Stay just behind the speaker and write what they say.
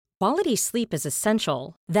Quality sleep is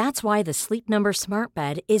essential. That's why the Sleep Number Smart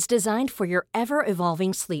Bed is designed for your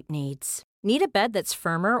ever-evolving sleep needs. Need a bed that's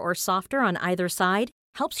firmer or softer on either side?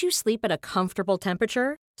 Helps you sleep at a comfortable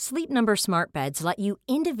temperature? Sleep Number Smart Beds let you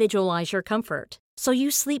individualize your comfort, so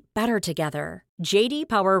you sleep better together. J.D.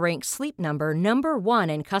 Power ranks Sleep Number number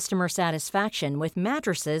 1 in customer satisfaction with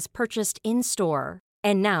mattresses purchased in-store.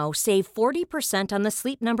 And now, save 40% on the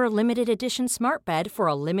Sleep Number Limited Edition Smart Bed for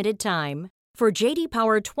a limited time. For J.D.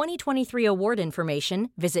 Power 2023 award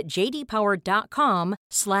information, visit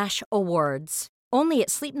jdpower.com/awards. Only at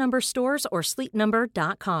Sleep Number stores or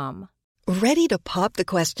sleepnumber.com. Ready to pop the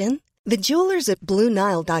question? The jewelers at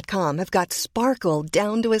BlueNile.com have got sparkle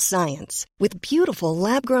down to a science with beautiful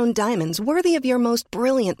lab-grown diamonds worthy of your most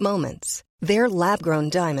brilliant moments. Their lab-grown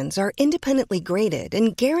diamonds are independently graded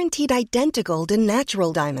and guaranteed identical to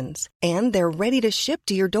natural diamonds, and they're ready to ship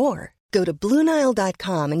to your door. Go to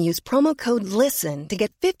BlueNile.com and use promo code LISTEN to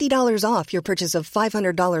get $50 off your purchase of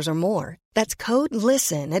 $500 or more. That's code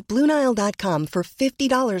LISTEN at BlueNile.com for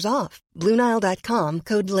 $50 off. BlueNile.com,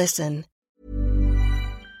 code LISTEN.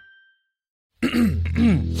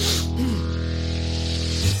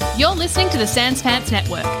 You're listening to the Sans Pants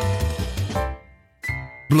Network.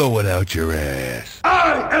 Blow it out your ass.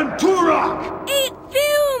 I am Turok! Eat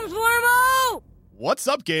fumes, Wormo! What's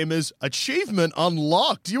up, gamers? Achievement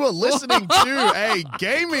unlocked. You are listening to a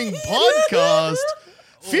gaming podcast.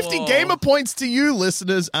 50 gamer points to you,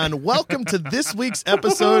 listeners, and welcome to this week's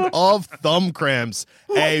episode of Thumb Cramps,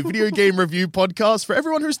 a video game review podcast for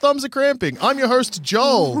everyone whose thumbs are cramping. I'm your host,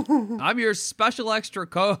 Joel. I'm your special extra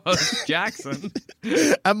co-host, Jackson.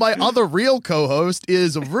 And my other real co-host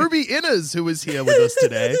is Ruby Inners, who is here with us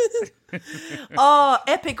today. Oh,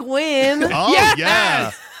 epic win. Oh, Yes!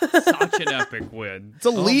 yeah. Such an epic win. It's a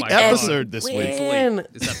elite episode this week. Win.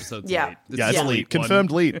 This episode's Yeah. late. Yeah, it's is elite. one.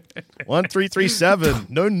 Confirmed lead. 1337.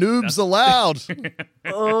 No noobs allowed.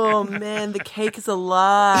 Oh, man, the cake is a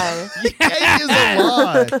lie. Cake is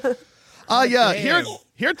a lie. Yeah, here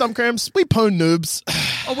at Thumb Cramps, we pwn noobs.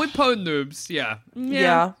 Oh, we pwn noobs, yeah.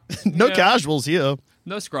 Yeah. No Yeah. casuals here.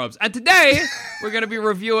 No scrubs. And today, we're going to be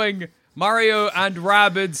reviewing Mario and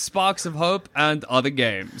Rabbids Sparks of Hope and other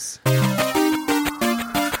games.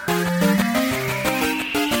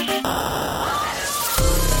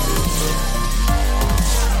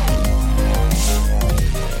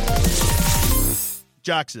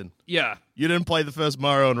 Jackson, Yeah. you didn't play the first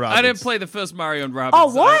Mario and Rabbids. I didn't play the first Mario and Rabbids. Oh,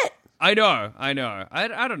 what? I know. I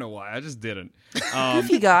don't know why. I just didn't.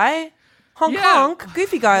 Goofy guy. Honk Yeah. honk.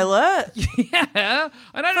 Goofy guy alert. Yeah. And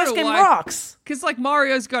I don't First know game why. rocks. Because, like,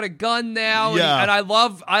 Mario's got a gun now, Yeah. and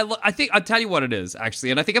I think, I'll tell you what it is, actually,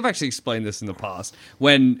 and I think I've actually explained this in the past,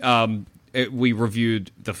 when we reviewed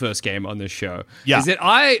the first game on this show, Yeah. is that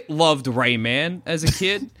I loved Rayman as a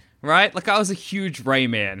kid, right? Like, I was a huge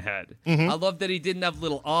Rayman head. I loved that he didn't have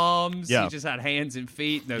little arms, Yeah. he just had hands and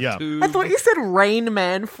feet, no Yeah. tube. I thought you said Rain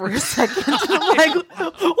Man for a second. I'm like,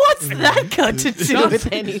 what's that got to do with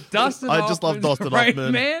anything? Dustin I just love Hoffman's Dustin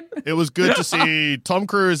Hoffman. Rayman. It was good to see Tom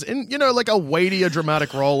Cruise in, like a weightier,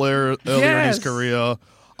 dramatic role earlier in Yes. his career.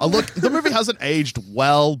 Look, the movie hasn't aged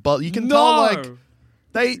well, but you can tell, like,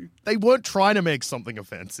 they weren't trying to make something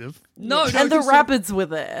offensive. No, And the rabbits were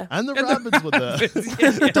there. And the rabbits were there.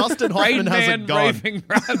 Yeah. Dustin Hoffman has a Rain Man gun. raving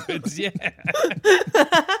rabbits, yeah.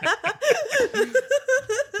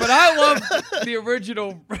 But I love the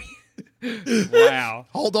original. Wow.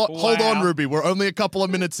 Hold on, Wow. Ruby. We're only a couple of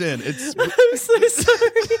minutes in. It's I'm so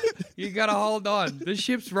sorry. You gotta hold on. The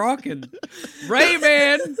ship's rocking.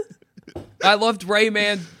 Rayman. I loved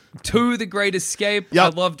Rayman 2, The Great Escape. Yep. I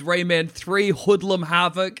loved Rayman 3, Hoodlum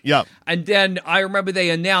Havoc. Yep. And then I remember they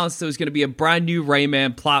announced there was going to be a brand new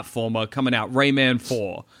Rayman platformer coming out, Rayman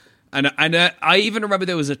 4. And I even remember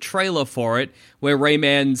there was a trailer for it where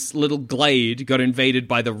Rayman's little glade got invaded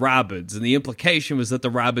by the Rabbids. And the implication was that the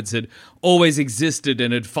Rabbids had always existed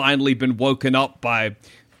and had finally been woken up by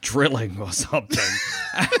drilling or something.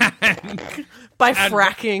 By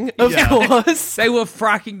fracking, of course. They were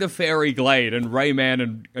fracking the fairy glade, and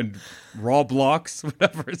Rayman and Roblox,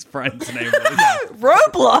 whatever his friend's name was.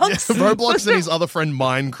 Roblox. Roblox and his other friend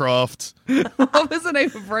Minecraft. What was the name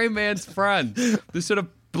of Rayman's friend? The sort of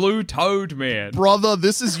blue toad man. Brother,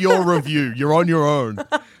 this is your review. You're on your own.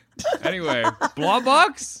 Anyway,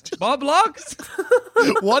 Bloblox? Boblox?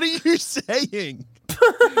 What are you saying?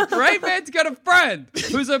 Rayman's got a friend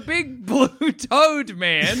who's a big blue toad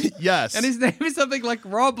man. Yes. And his name is something like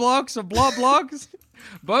Roblox or Bloblox?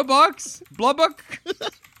 Bobox? Blobbuck?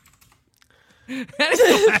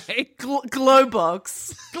 Anyway.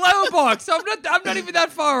 Glowbox. Glowbox. I'm not even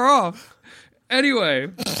that far off. Anyway,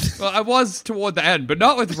 well, I was toward the end, but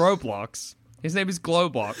not with Roblox. His name is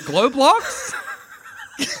Glowbox. Glowbox?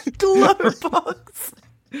 Glowbox.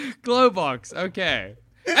 Glowbox. Okay.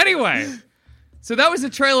 Anyway, so that was a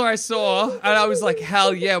trailer I saw, and I was like,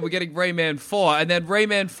 hell yeah, we're getting Rayman 4. And then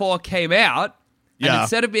Rayman 4 came out, and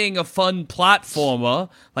instead of being a fun platformer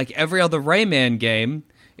like every other Rayman game,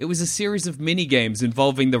 it was a series of mini-games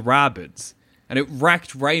involving the Rabbids. And it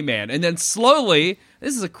wrecked Rayman. And then slowly,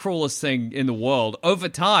 this is the cruelest thing in the world, over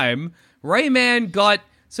time, Rayman got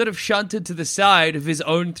sort of shunted to the side of his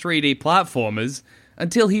own 3D platformers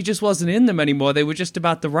until he just wasn't in them anymore. They were just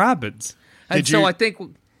about the Rabbids. And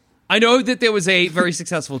I know that there was a very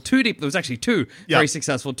successful 2D, there was actually two very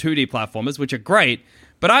successful 2D platformers, which are great,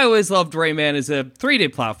 but I always loved Rayman as a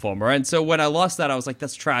 3D platformer, and so when I lost that, I was like,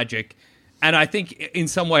 that's tragic. And I think in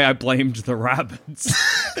some way I blamed the Rabbids.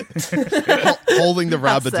 Holding the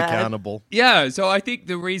Rabbids accountable. Yeah, so I think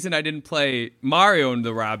the reason I didn't play Mario and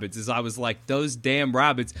the Rabbids is I was like, those damn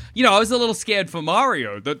Rabbids. You know, I was a little scared for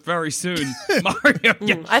Mario that very soon Mario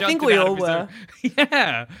gets I think we all were.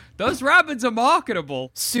 Yeah, those Rabbids are marketable.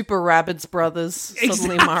 Super Rabbids Brothers.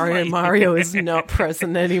 Suddenly Mario is not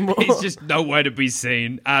present anymore. He's just nowhere to be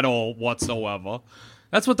seen at all whatsoever.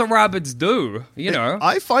 That's what the Rabbids do, you know.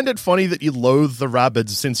 I find it funny that you loathe the Rabbids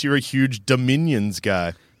since you're a huge Dominions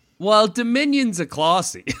guy. Well, Dominions are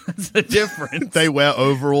classy. That's the difference. They wear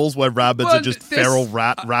overalls where Rabbids are just feral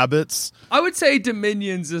rabbits. I would say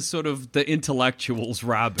Dominions are sort of the intellectuals'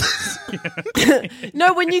 rabbits.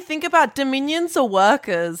 No, when you think about Dominions are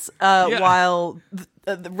workers, while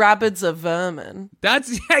the Rabbids are vermin.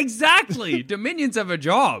 That's exactly. Dominions have a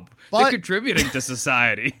job. They're contributing to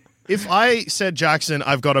society. If I said, Jackson,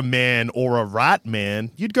 I've got a man or a rat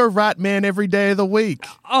man, you'd go rat man every day of the week.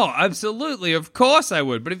 Oh, absolutely. Of course I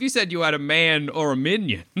would. But if you said you had a man or a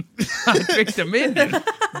minion, I'd pick the minion.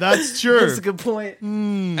 That's true. That's a good point.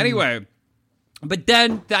 Anyway, but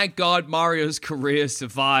then, thank God, Mario's career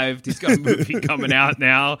survived. He's got a movie coming out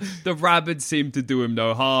now. The Rabbids seem to do him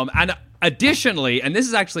no harm. And additionally, and this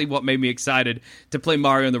is actually what made me excited to play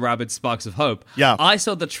Mario and the Rabbids Sparks of Hope, I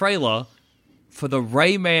saw the trailer for the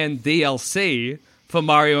Rayman DLC for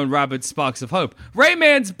Mario and Rabbids Sparks of Hope.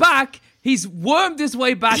 Rayman's back! He's wormed his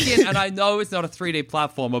way back in, and I know it's not a 3D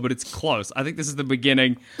platformer, but it's close. I think this is the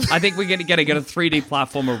beginning. I think we're gonna get a 3D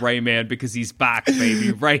platformer Rayman because he's back,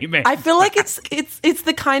 baby. Rayman. I feel like it's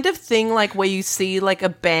the kind of thing like where you see like a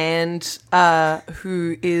band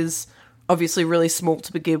who is obviously really small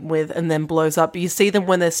to begin with and then blows up. But you see them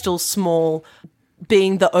when they're still small,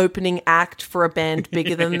 being the opening act for a band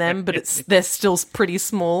bigger than them, but they're still pretty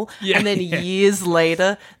small. And then years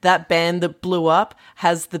later, that band that blew up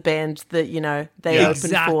has the band that, you know, they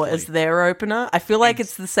opened for as their opener. I feel like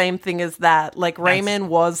it's the same thing as that. Like Rayman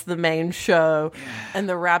was the main show and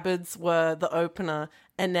the Rabbids were the opener.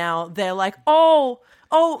 And now they're like, oh,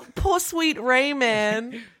 poor sweet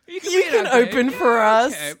Rayman. You can open for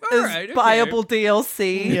us as viable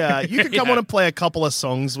DLC. Yeah, you can come on and play a couple of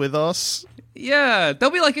songs with us. Yeah,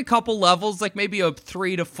 there'll be like a couple levels, like maybe a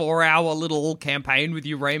 3 to 4 hour little campaign with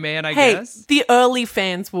you, Rayman, I guess. The early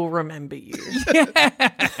fans will remember you.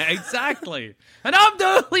 Yeah, exactly. And I'm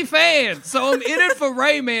the early fan, so I'm in it for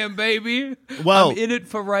Rayman, baby. Well, I'm in it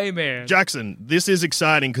for Rayman. Jackson, this is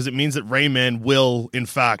exciting because it means that Rayman will, in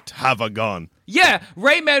fact, have a gun. Yeah,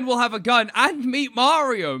 Rayman will have a gun and meet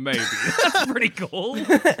Mario, maybe. That's pretty cool.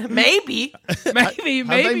 Maybe. Maybe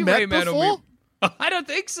Rayman will meet... I don't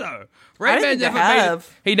think so. Rayman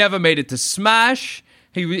never made it to Smash.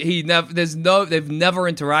 They've never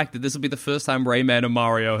interacted. This will be the first time Rayman and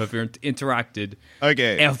Mario have interacted.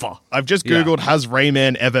 Okay. Ever. I've just Googled, has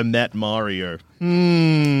Rayman ever met Mario?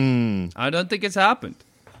 I don't think it's happened.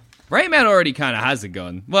 Rayman already kind of has a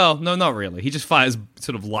gun. Well, no, not really. He just fires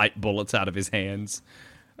sort of light bullets out of his hands.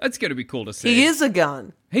 That's going to be cool to see. He is a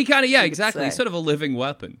gun. He kind of, exactly. He's sort of a living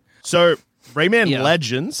weapon. So, Rayman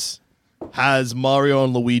Legends has Mario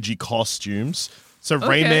and Luigi costumes. So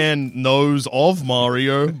Rayman knows of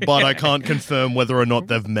Mario, but I can't confirm whether or not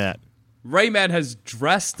they've met. Rayman has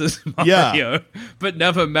dressed as Mario, but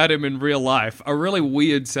never met him in real life. A really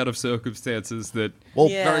weird set of circumstances that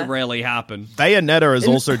very rarely happen. Bayonetta is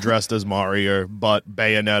also dressed as Mario, but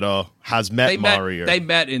Bayonetta has met Mario. They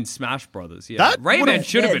met in Smash Brothers, Rayman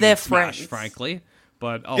should have been in Smash, frankly.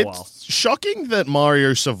 But, it's shocking that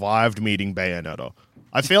Mario survived meeting Bayonetta.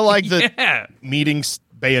 I feel like that meeting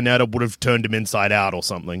Bayonetta would have turned him inside out or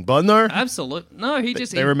something, but no. Absolutely. No,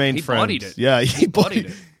 they remained friends. Bodied it. Yeah, he bodied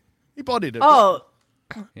it. He bodied it. Oh,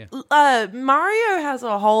 Mario has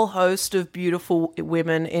a whole host of beautiful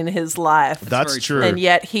women in his life. That's true. And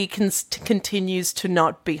yet he continues to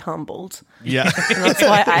not be humbled. Yeah. And that's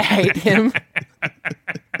why I hate him.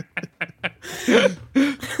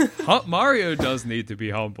 Mario does need to be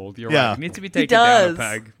humbled. You're Yeah. right. He needs to be taken down a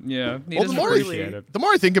peg. Yeah. He Well, doesn't the appreciate it.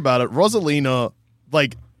 more I think about it, Rosalina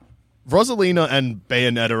and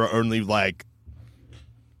Bayonetta are only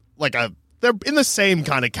they're in the same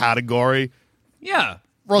kind of category. Yeah.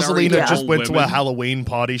 Rosalina Very just tall went to a women. Halloween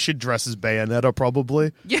party. She'd dress as Bayonetta,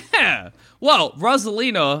 probably. Yeah. Well,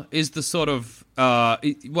 Rosalina is the sort of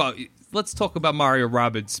let's talk about Mario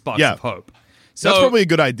Rabbids Sparks of Hope. So That's probably a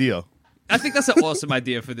good idea. I think that's an awesome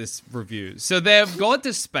idea for this review. So they've gone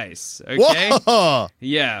to space, okay? Whoa!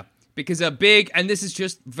 Yeah. Because a big, and this is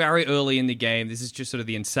just very early in the game, this is just sort of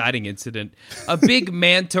the inciting incident. A big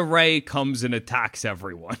manta ray comes and attacks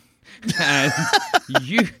everyone. And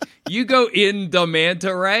you go in the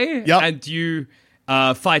manta ray and you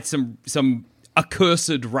fight some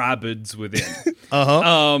accursed rabbids within.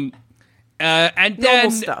 And then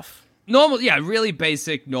Normal stuff. Really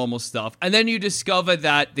basic normal stuff. And then you discover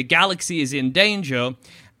that the galaxy is in danger,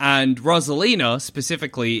 and Rosalina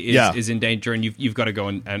specifically is in danger, and you've got to go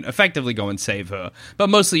and effectively go and save her. But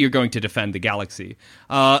mostly you're going to defend the galaxy.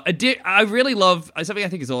 I really love something I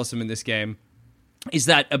think is awesome in this game. Is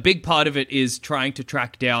that a big part of it is trying to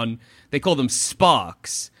track down, they call them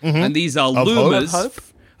sparks, and these are lumas.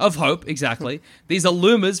 Of hope, exactly. These are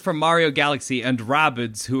lumas from Mario Galaxy and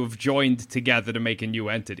Rabbids who have joined together to make a new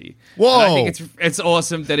entity. Whoa! And I think it's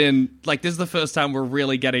awesome that this is the first time we're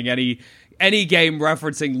really getting any game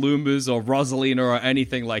referencing lumas or Rosalina or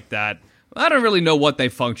anything like that. I don't really know what they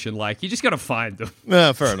function like. You just got to find them.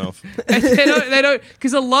 Yeah, fair enough. they don't,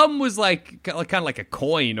 because a lum was kind of like a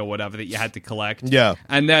coin or whatever that you had to collect. Yeah.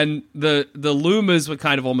 And then the lumas were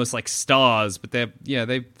kind of almost like stars, but they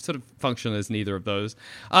sort of function as neither of those.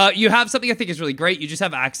 You have something I think is really great. You just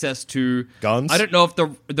have access to guns. I don't know if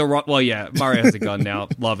Mario has a gun now.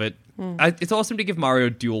 Love it. It's awesome to give Mario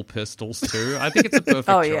dual pistols too. I think it's a perfect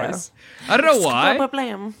choice. I don't know why.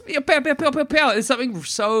 Yeah, pow, pow, pow, pow, pow. It's something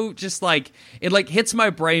so just like it hits my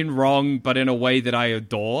brain wrong, but in a way that I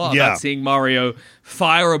adore. About seeing Mario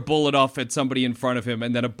fire a bullet off at somebody in front of him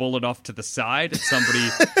and then a bullet off to the side at somebody.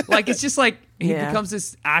 It's just like he becomes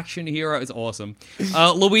this action hero. It's awesome.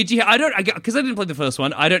 Luigi, because I didn't play the first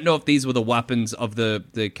one. I don't know if these were the weapons of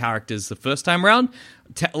the characters the first time around.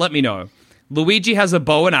 Let me know. Luigi has a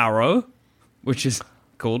bow and arrow, which is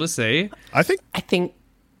cool to see. I think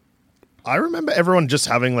I remember everyone just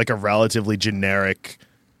having a relatively generic,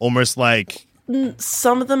 almost like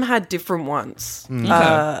some of them had different ones,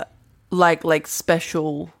 like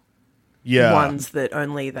special ones that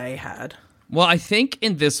only they had. Well, I think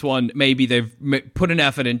in this one, maybe they've put an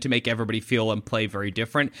effort in to make everybody feel and play very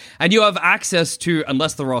different. And you have access to,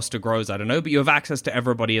 unless the roster grows, I don't know, but you have access to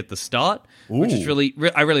everybody at the start, which is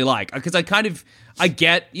I really like. Because I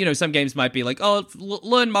get, some games might be like, oh,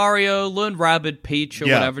 learn Mario, learn Rabbid, Peach, or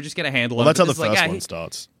whatever, just get a handle on it. Well, that's how the first one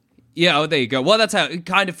starts. Yeah, oh, there you go. Well, that's how,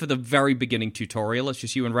 kind of for the very beginning tutorial, it's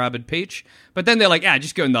just you and Rabbid Peach. But then they're like,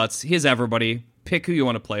 just go nuts. Here's everybody. Pick who you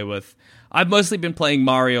want to play with. I've mostly been playing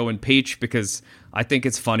Mario and Peach because I think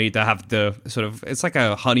it's funny to have the sort of, it's like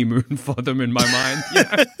a honeymoon for them in my mind.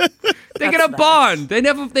 They get a bond. They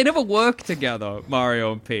never work together,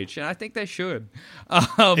 Mario and Peach, and I think they should.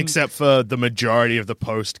 Except for the majority of the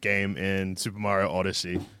post game in Super Mario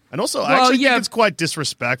Odyssey. And also, I actually think it's quite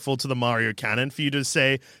disrespectful to the Mario canon for you to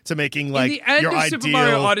say to making in the end your of ideal... Super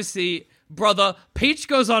Mario Odyssey, brother, Peach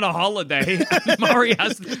goes on a holiday and Mario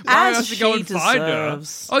has to go and find her.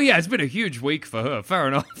 Oh yeah, it's been a huge week for her. Fair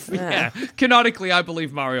enough. Yeah. Canonically, I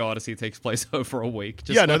believe Mario Odyssey takes place over a week.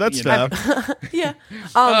 That's fair. Yeah.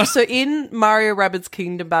 So in Mario Rabbids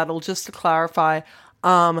Kingdom Battle, just to clarify,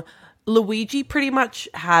 Luigi pretty much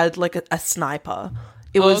had a sniper.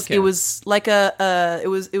 It was like it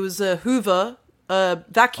was a Hoover,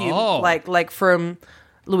 vacuum, like from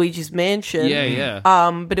Luigi's Mansion. Yeah.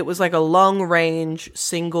 But it was like a long range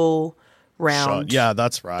single round. Shot. Yeah,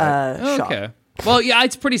 that's right. Okay. Well, yeah,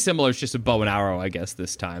 it's pretty similar. It's just a bow and arrow, I guess,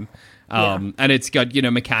 this time. And it's got,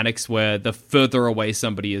 mechanics where the further away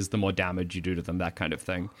somebody is, the more damage you do to them, that kind of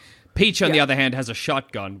thing. Peach, on the other hand, has a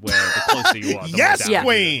shotgun where the closer you are, the more damage.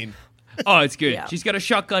 Queen! Oh, it's good. Yeah. She's got a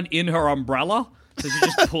shotgun in her umbrella, so she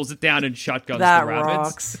just pulls it down and shotguns that the rabbits.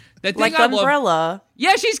 Rocks. The thing like Umbrella.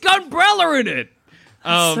 Yeah, she's got Umbrella in it.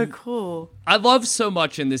 So cool. I love so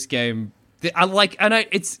much in this game. I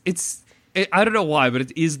don't know why, but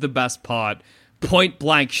it is the best part. Point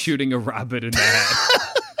blank shooting a rabbit in the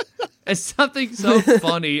head. There's something so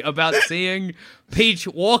funny about seeing Peach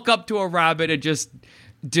walk up to a rabbit and just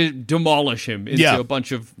demolish him into a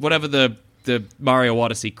bunch of whatever the Mario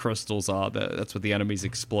Odyssey crystals are. That's what the enemies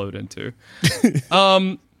explode into.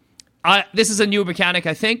 This is a new mechanic,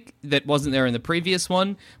 I think, that wasn't there in the previous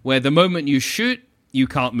one, where the moment you shoot, you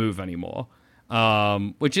can't move anymore.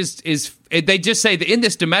 Which they just say that in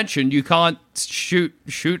this dimension you can't shoot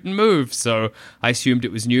and move. So I assumed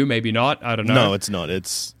it was new, maybe not. I don't know. No, it's not.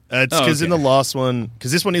 It's because in the last one,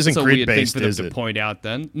 because this one isn't That's a grid weird thing based, for them is to it? point out.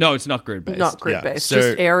 Then no, it's not grid based. Not grid based, so-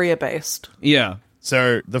 just area based. Yeah.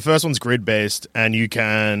 So the first one's grid based, and you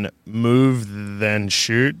can move then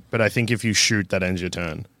shoot. But I think if you shoot, that ends your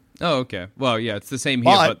turn. Oh, okay. Well, yeah, it's the same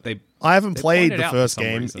here, but I haven't they played pointed the out for first some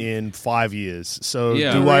game reason. in 5 years. So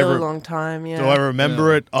Yeah. do A I really long time, yeah. do I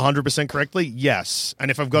remember it 100% correctly? Yes.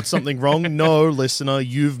 And if I've got something wrong, no, listener,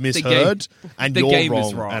 you've misheard, and the you're game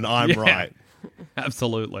is wrong, wrong. and I'm Yeah. right.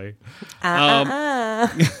 Absolutely. Uh-uh.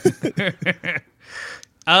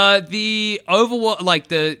 The overworld, like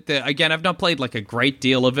the again, I've not played like a great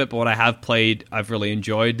deal of it, but what I have played, I've really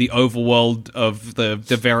enjoyed. The overworld of the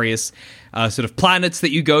various sort of planets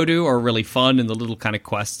that you go to are really fun, and the little kind of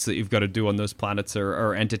quests that you've got to do on those planets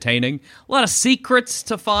are entertaining. A lot of secrets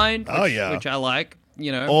to find, which I like.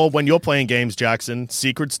 You know, Or when you're playing games, Jackson,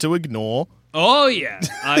 secrets to ignore. oh yeah,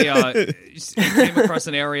 I came across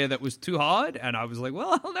an area that was too hard, and I was like,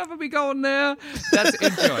 "Well, I'll never be going there." That's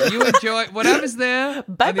enjoy. You enjoy whatever's there.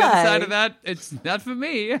 Bye-bye. On the other side of that, it's not for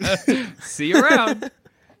me. See you around.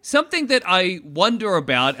 Something that I wonder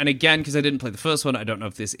about, and again, because I didn't play the first one, I don't know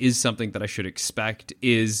if this is something that I should expect.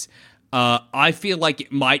 Is I feel like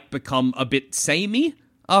it might become a bit samey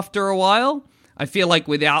after a while. I feel like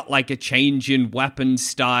without like a change in weapon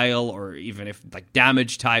style or even if like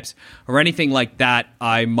damage types or anything like that,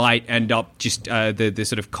 I might end up just the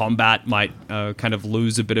sort of combat might kind of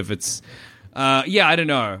lose a bit of its. Yeah, I don't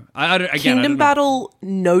know. I don't Kingdom know. Battle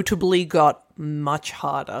notably got much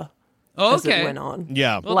harder as Okay. it went on.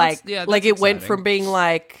 Yeah. Well, like, that's like it went exciting. from being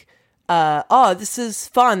like, oh, this is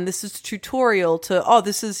fun, this is tutorial, to, oh,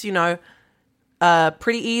 this is,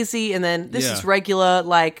 pretty easy, and then this is Yeah. regular,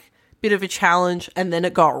 like, bit of a challenge, and then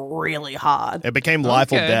it got really hard. It became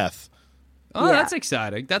life or Okay. death. Oh, Yeah. that's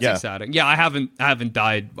exciting. That's Yeah. exciting. Yeah, I haven't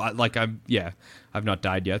died. Like I've not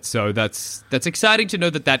died yet. So that's exciting to know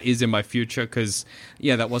that is in my future because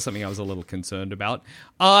that was something I was a little concerned about.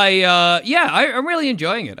 I'm really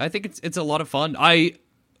enjoying it. I think it's a lot of fun. I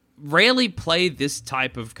rarely play this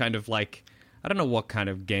type of kind of like, I don't know what kind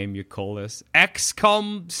of game you call this,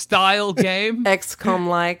 XCOM style game. XCOM,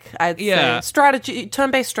 like, I'd Yeah. say. Strategy,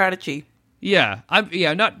 turn-based strategy. Yeah, I'm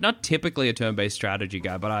not typically a turn-based strategy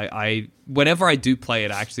guy, but I whenever I do play it,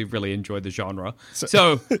 I actually really enjoy the genre.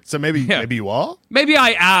 So So maybe you are? maybe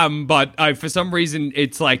I am, but for some reason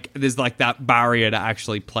it's like there's like that barrier to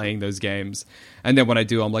actually playing those games, and then when I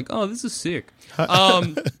do, I'm like, oh, this is sick.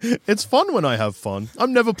 It's fun when I have fun.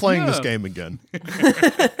 I'm never playing this Yeah. game again.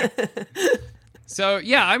 So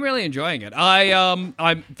yeah, I'm really enjoying it.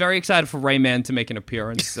 I'm very excited for Rayman to make an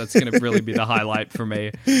appearance. That's going to really be the highlight for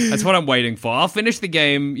me. That's what I'm waiting for. I'll finish the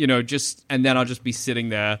game, and then I'll just be sitting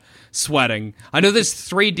there sweating. I know there's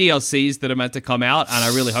 3 DLCs that are meant to come out, and I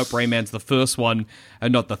really hope Rayman's the first one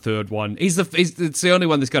and not the third one. It's the only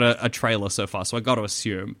one that's got a trailer so far, so I got to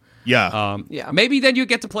assume. Yeah. Yeah. Maybe then you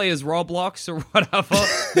get to play as Roblox or whatever.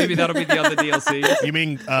 Maybe that'll be the other DLC. You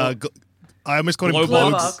mean I almost called him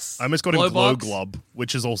Glowbox. I almost called him Glowbox. Glowglob,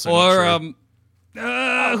 which is also Or not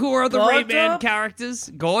true. who are the Gordub? Rayman characters?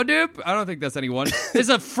 Gordub? I don't think that's anyone. There's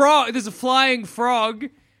a frog. There's a flying frog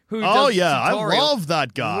who. Oh does yeah, I tutorial. love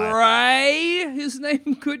that guy. Ray. His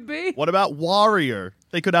name could be. What about Wario?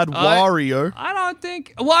 They could add Wario. I don't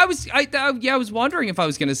think. Well, I was wondering if I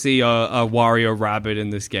was going to see a Wario Rabbit in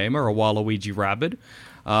this game or a Waluigi Rabbit.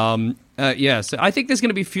 So I think there's going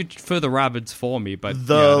to be further rabbits for me, but I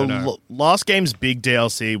don't know. Last game's big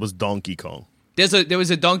DLC was Donkey Kong. There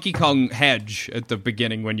was a Donkey Kong hedge at the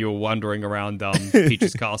beginning when you were wandering around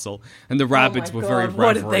Peach's castle, and the rabbits Oh my were very God,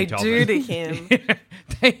 what did reverent they of do it. to him?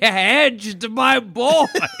 They hedged my boy.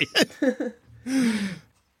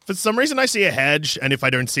 For some reason, I see a hedge, and if I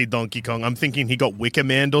don't see Donkey Kong, I'm thinking he got Wicker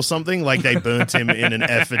Man or something. Like they burnt him in an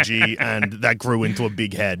effigy, and that grew into a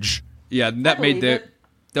big hedge. Yeah, and that made believe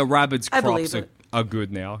the rabbits' I crops believe it. are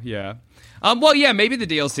good now. Yeah. Well, yeah, maybe the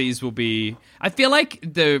DLCs will be. I feel like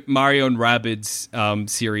the Mario and Rabbids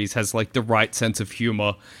series has like the right sense of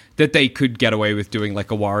humor that they could get away with doing like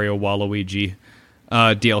a Wario Waluigi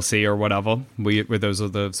DLC or whatever, where those are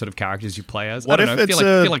the sort of characters you play as. What I don't if know. it's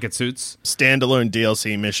I feel like it suits. Standalone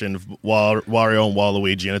DLC mission of Wario and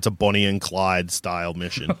Waluigi, and it's a Bonnie and Clyde style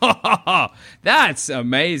mission. That's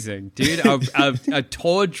amazing, dude. A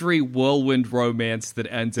tawdry whirlwind romance that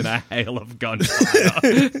ends in a hail of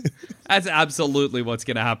gunfire. That's absolutely what's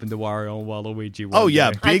going to happen to Wario and Waluigi. Oh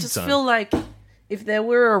yeah, day. I big just time. feel like if there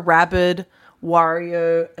were a Rabid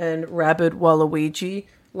Wario and Rabid Waluigi,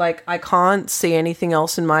 Like, I can't see anything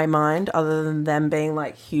else in my mind other than them being,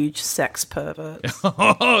 like, huge sex perverts.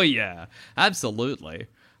 Oh, yeah. Absolutely.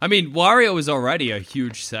 I mean, Wario is already a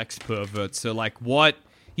huge sex pervert, so, like, what?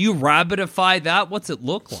 You rabbitify that? What's it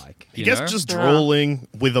look like? I guess just drooling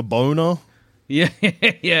with a boner. Yeah,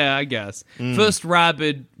 yeah, I guess. First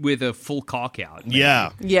rabbit with a full cock out. Maybe.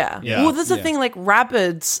 Yeah. Yeah. Yeah. Well, there's the Yeah. thing, like,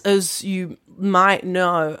 rabbits, as you might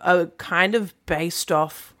know, are kind of based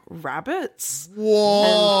off rabbits.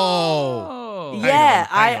 Whoa. Oh. Yeah,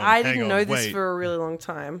 hang on, I hang didn't on, know this wait. for a really long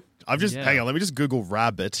time. Hang on, let me just Google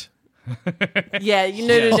rabbit. Yeah,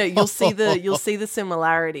 no. You'll see the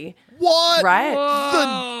similarity. What? Right?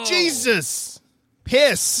 The Jesus.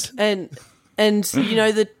 Piss. And you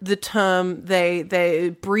know the term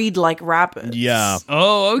they breed like rabbits. Yeah.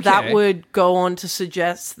 Oh, okay. That would go on to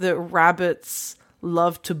suggest that rabbits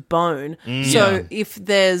love to bone. So if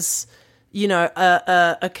there's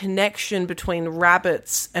a connection between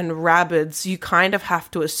rabbits and rabbids, you kind of have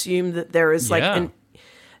to assume that there is like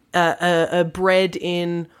a bred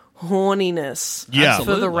in horniness Yeah. for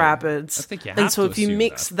the Absolutely. rabbids. I think you and have so to if you assume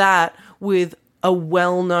mix that. that with a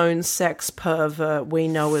well-known sex pervert we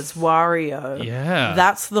know as Wario, Yeah.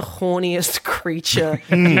 that's the horniest creature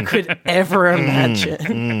you could ever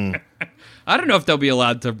imagine. I don't know if they'll be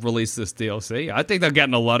allowed to release this DLC. I think they'll get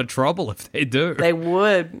in a lot of trouble if they do. They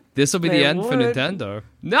would. This will be They the end for would. Nintendo.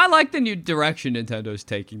 No, I like the new direction Nintendo's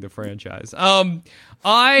taking the franchise. I'm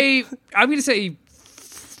going to say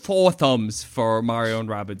 4 thumbs for Mario and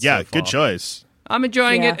Rabbids. Yeah, so far. good choice. I'm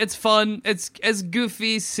enjoying Yeah. it. It's fun. It's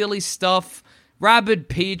goofy, silly stuff. Rabbid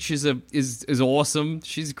Peach is awesome.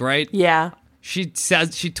 She's great. Yeah. She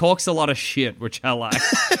talks a lot of shit, which I like.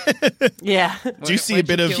 Yeah. Do you see a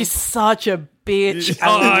bit of She's such a bitch. I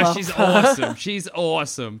Oh, love she's her. awesome. She's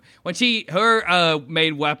awesome. When her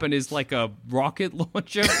main weapon is like a rocket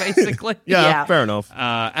launcher, basically. yeah, Yeah. fair enough.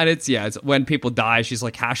 And it's when people die, she's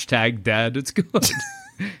like #dead. It's good.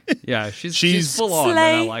 Yeah, she's full on. And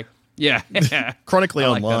I Slay. like, yeah, Chronically I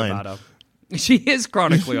like that online. about her. She is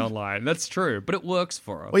chronically online. That's true, but it works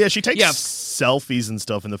for her. Well, yeah, she takes Yeah. selfies and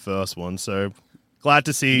stuff in the first one, so glad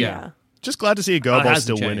to see. Yeah. Just glad to see a girl It boss hasn't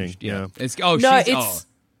still changed, winning. Yeah, Yeah. it's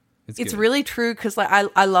It's good. really true because like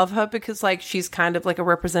I love her because like she's kind of like a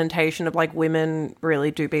representation of like women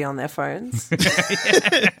really do be on their phones.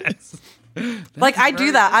 Like I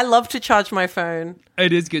do that. I love to charge my phone.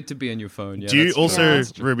 It is good to be on your phone. Yeah, Do you that's true. also,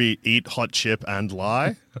 That's true. Ruby, eat hot chip and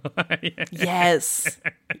lie? Yes.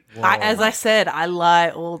 As I said, I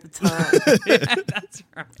lie all the time. That's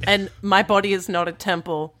right. And my body is not a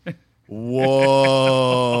temple.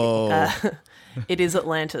 Whoa. It is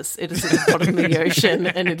Atlantis. It is at the bottom of the ocean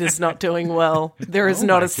and it is not doing well. There is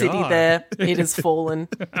not my a city God. there. It has fallen.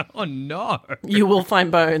 Oh no! You will find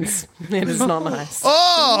bones. It is not nice.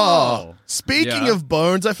 Oh, speaking Yeah. of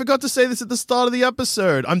bones, I forgot to say this at the start of the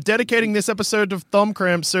episode. I'm dedicating this episode of Thumb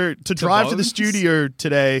Cramp. So to drive to the bones? studio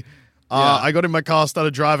today, I got in my car,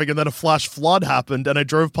 started driving, and then a flash flood happened, and I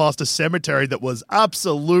drove past a cemetery that was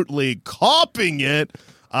absolutely copping it.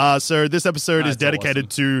 So this episode is That's dedicated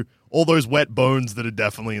to all those wet bones that are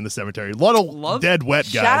definitely in the cemetery. A lot of Love- dead wet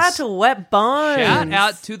guys. Shout out to Wet Bones. Shout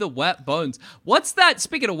out to the Wet Bones. What's that?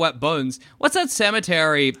 Speaking of Wet Bones, what's that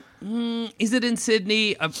cemetery? Is it in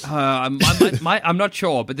Sydney? I'm not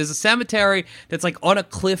sure, but there's a cemetery that's like on a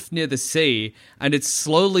cliff near the sea, and it's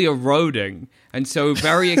slowly eroding. And so,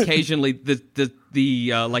 very occasionally, the a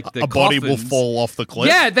body will coffins- fall off the cliff.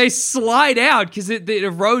 Yeah, they slide out because it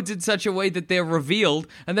erodes in such a way that they're revealed,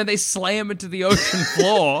 and then they slam into the ocean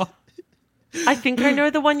floor. I think I know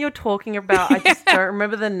the one you're talking about. I just don't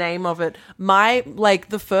remember the name of it. I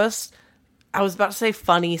was about to say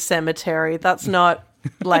funny cemetery. That's not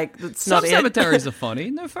that's Some not it. cemeteries are funny.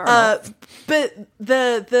 No, fair enough. But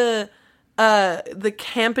the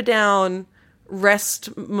Camperdown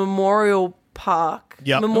Rest Memorial Park.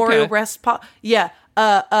 Yep. Memorial Okay. Rest Park. Yeah.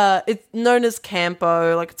 It's known as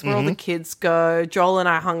Campo. Like it's where all the kids go. Joel and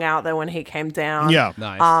I hung out there when he came down. Yeah.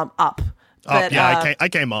 Nice. Up. But, I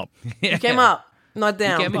came up. He came up, not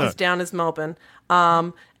down, came because up. down is Melbourne.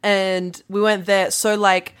 And we went there. So,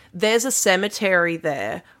 like, there's a cemetery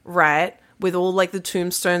there, right? With all, like, the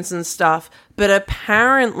tombstones and stuff. But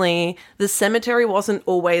apparently, the cemetery wasn't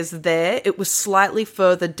always there. It was slightly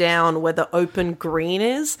further down where the open green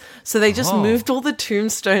is. So they just moved all the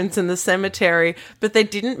tombstones in the cemetery, but they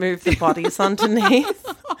didn't move the bodies underneath.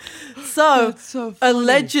 So, so funny.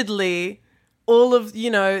 allegedly, all of,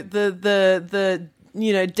 the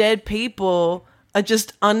dead people are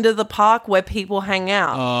just under the park where people hang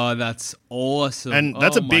out. Oh, that's awesome. And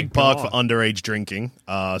that's Oh a big my park God. for underage drinking.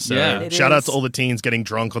 Yeah. It shout out is. to all the teens getting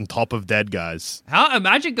drunk on top of dead guys. How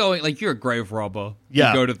imagine going like you're a grave robber. Yeah.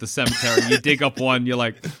 You go to the cemetery, you dig up one, you're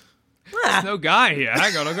like, there's no guy here.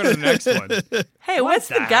 Hang on, I'll go to the next one. Hey, where's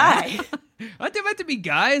the guy? Aren't there meant to be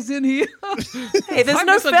guys in here? Hey, there's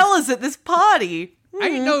no fellas at this party.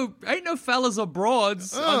 Ain't no fellas or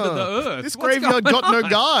broads under the earth. This What's graveyard going got no on?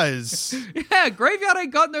 guys. Yeah, graveyard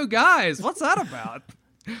ain't got no guys. What's that about?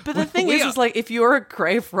 But the thing We is like, if you're a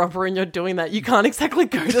grave robber and you're doing that, you can't exactly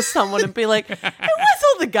go to someone and be like, hey, where's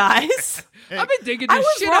all the guys? I've been digging I this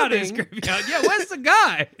was shit out of this robbing. graveyard. Yeah, where's the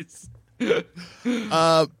guys?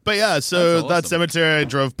 But yeah, so That's that awesome. cemetery I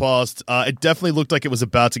drove past, it definitely looked like it was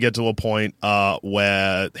about to get to a point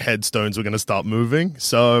where headstones were going to start moving.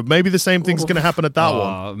 So maybe the same thing's going to happen at that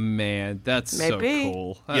one. Oh man, that's so Maybe.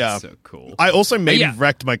 cool. That's Yeah. so cool. I also maybe yeah.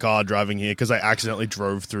 wrecked my car driving here because I accidentally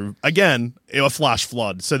drove through, again, a flash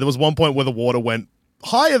flood. So there was one point where the water went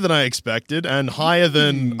higher than I expected and higher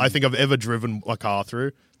than I think I've ever driven a car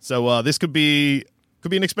through. So this could be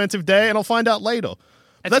an expensive day, and I'll find out later.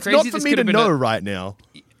 That's crazy. not for This me could to have been know a- right now.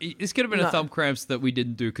 This could have been a No. thumb cramps that we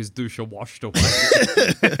didn't do because Dusha washed away.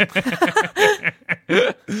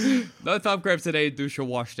 No thumb cramps today. Dusha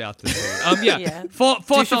washed out today. Yeah. Yeah. Four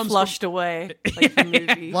Dusha thumbs. flushed away, like the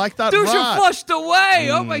movie. Like that Dusha rat. flushed away.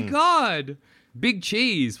 Oh my god. Big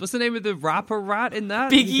Cheese. What's the name of the rapper rat in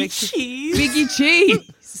that? He Biggie makes- Cheese. Biggie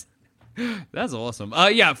Cheese. That's awesome.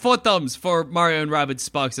 Yeah, 4 thumbs for Mario and Rabbids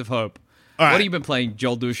Sparks of Hope. All right. What have you been playing,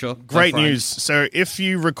 Joel Dusha? my Great friend? news. So, if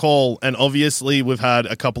you recall, and obviously we've had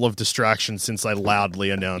a couple of distractions since I loudly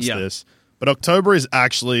announced Yeah. this, but October is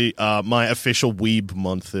actually my official Weeb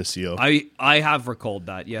month this year. I have recalled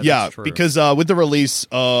that. Yeah, yeah, that's true. because with the release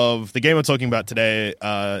of the game I'm talking about today,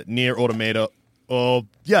 Nier Automata,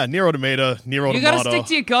 Nier Automata, Nier Automata. You gotta stick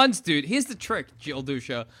to your guns, dude. Here's the trick, Joel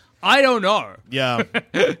Dusha. I don't know. Yeah.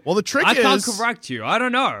 Well, the trick I is, can't correct you. I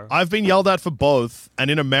don't know. I've been yelled at for both,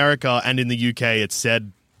 and in America and in the UK, it's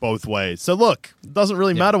said both ways. So look, it doesn't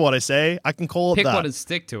really matter what I say. I can call it Pick that. one and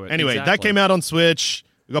stick to it. Anyway, that Exactly. came out on Switch.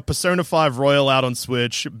 We got Persona 5 Royal out on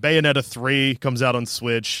Switch. Bayonetta 3 comes out on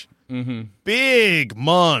Switch. Mm-hmm. Big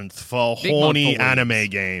month for Big month horny for anime weeks.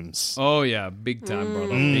 games. Oh yeah, big time, brother.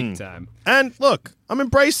 Big time. And look, I'm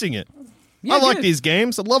embracing it. Yeah, I like good. these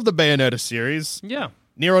games. I love the Bayonetta series. Yeah.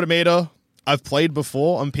 Nier Automata, I've played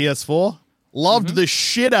before on PS4. Loved the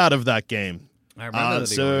shit out of that game. I remember that.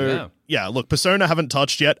 So, yeah, look, Persona haven't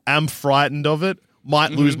touched yet. Am frightened of it.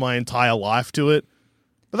 Might lose my entire life to it.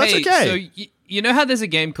 But that's hey, okay. So you know how there's a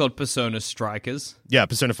game called Persona Strikers? Yeah,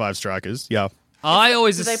 Persona 5 Strikers. Yeah. I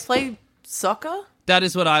always Do they play soccer? that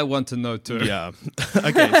is what I want to know too. Yeah.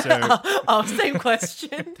 Okay, so Oh, same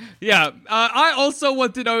question. Yeah. I also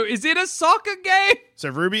want to know: is it a soccer game? so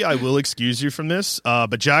Ruby, I will excuse you from this.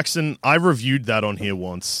 But Jackson, I reviewed that on here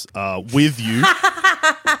once with you.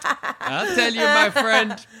 I'll tell you, my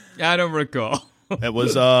friend. I don't recall. It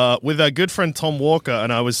was with our good friend Tom Walker,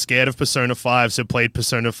 and I was scared of Persona 5, so played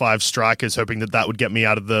Persona 5 Strikers, hoping that would get me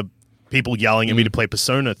out of the people yelling at me to play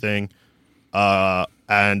Persona thing.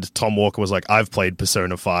 And Tom Walker was like, I've played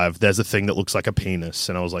Persona 5. There's a thing that looks like a penis.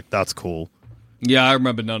 And I was like, that's cool. Yeah, I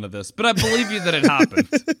remember none of this, but I believe you that it happened.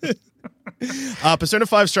 Persona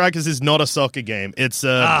 5 Strikers is not a soccer game. It's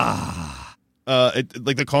like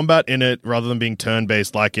the combat in it, rather than being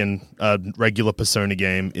turn-based like in a regular Persona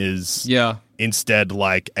game, is Yeah. instead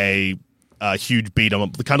like a huge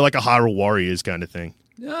beat-em-up, kind of like a Hyrule Warriors kind of thing.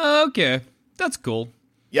 Okay, that's cool.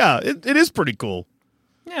 Yeah, it is pretty cool.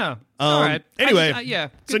 Yeah. All right. Anyway, yeah.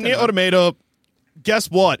 so good to Nier know. Automata, guess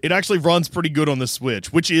what? It actually runs pretty good on the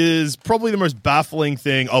Switch, which is probably the most baffling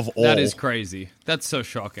thing of all. That is crazy. That's so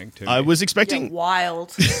shocking to me. I was Yeah, expecting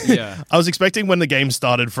wild. Yeah. I was expecting when the game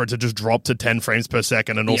started for it to just drop to 10 frames per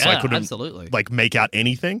second, and also I Yeah, couldn't absolutely. like make out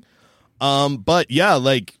anything. But yeah,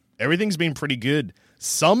 like everything's been pretty good.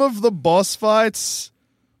 Some of the boss fights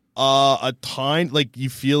are a tiny, like you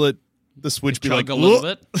feel it. The Switch be Chug like a little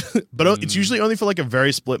 "Ugh." bit. But it's usually only for like a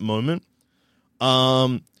very split moment.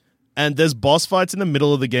 And there's boss fights in the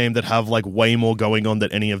middle of the game that have like way more going on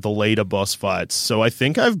than any of the later boss fights. So I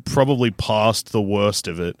think I've probably passed the worst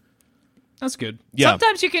of it. That's good. Yeah.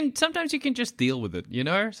 Sometimes you can just deal with it, you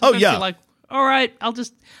know? Sometimes yeah. you're like, all right, I'll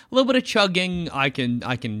just a little bit of chugging, I can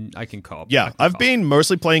cope. I Yeah, can I've cope. been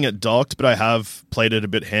mostly playing it docked, but I have played it a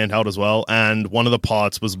bit handheld as well. And one of the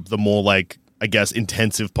parts was the more like, I guess,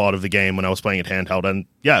 intensive part of the game when I was playing it handheld. And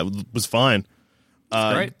yeah, it was fine.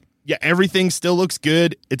 great. Yeah, everything still looks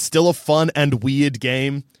good. It's still a fun and weird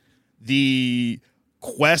game. The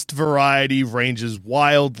quest variety ranges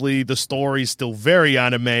wildly. The story's still very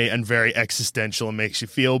anime and very existential and makes you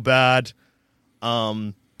feel bad.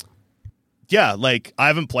 Yeah, like, I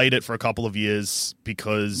haven't played it for a couple of years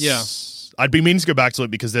because I'd be meaning to go back to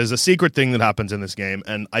it because there's a secret thing that happens in this game,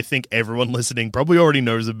 and I think everyone listening probably already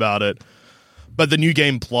knows about it. But the New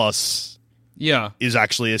Game Plus is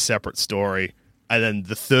actually a separate story. And then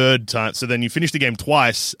the third time, so then you finish the game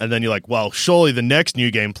twice, and then you're like, well, surely the next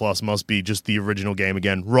New Game Plus must be just the original game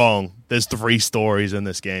again. Wrong. There's 3 stories in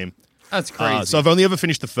this game. That's crazy. So I've only ever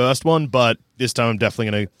finished the first one, but this time I'm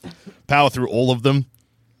definitely going to power through all of them.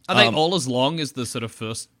 Are they all as long as the sort of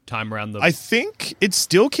first time around? I think it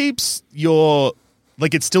still keeps your...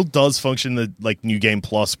 Like, it still does function the, like, New Game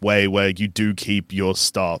Plus way where you do keep your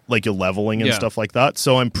stuff, like, your leveling and stuff like that.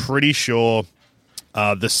 So I'm pretty sure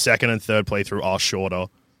the second and third playthrough are shorter.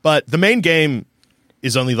 But the main game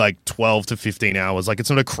is only, like, 12 to 15 hours. Like, it's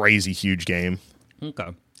not a crazy huge game. Okay.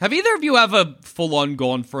 Have either of you ever full-on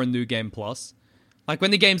gone for a New Game Plus? Like, when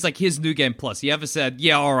the game's like, here's New Game Plus, you ever said,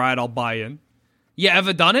 yeah, all right, I'll buy in? You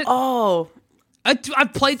ever done it? Oh, I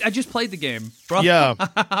just played the game, bro. Yeah.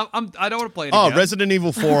 I don't want to play it again. Resident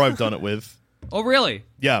Evil 4 I've done it with. Oh, really?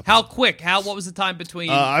 Yeah. How quick? What was the time between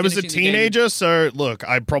I was a finishing the game? teenager, so look,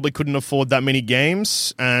 I probably couldn't afford that many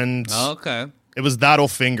games, and Okay. it was that or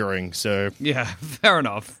fingering, so Yeah, fair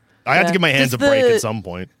enough. I had to give my hands Does a break the- at some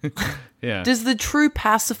point. Yeah. does the true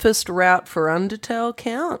pacifist route for Undertale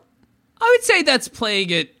count? I would say that's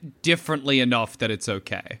playing it differently enough that it's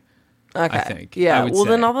okay. Okay. I think. Yeah, I would well,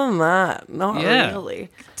 then say. other than that, not Yeah. really.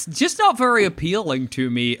 It's just not very appealing to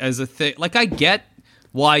me as a thing. Like, I get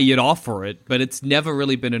why you'd offer it, but it's never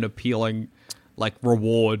really been an appealing, like,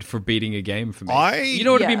 reward for beating a game for me. You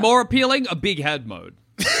know what would be Yeah. more appealing? A big head mode.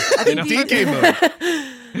 DK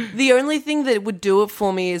mode. The only thing that would do it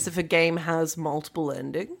for me is if a game has multiple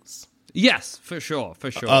endings. Yes, for sure.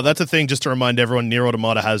 That's a thing, just to remind everyone, Nier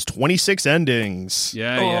Automata has 26 endings.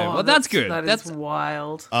 Yeah. Oh, Well, that's good. That That's is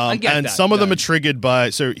wild. I get and that, some of them though. are triggered by,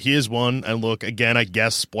 so here's one, and look, again, I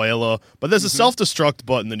guess, spoiler, but there's a self-destruct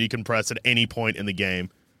button that you can press at any point in the game.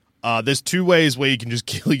 There's 2 ways where you can just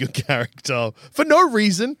kill your character for no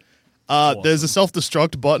reason. There's a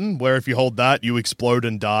self-destruct button where if you hold that, you explode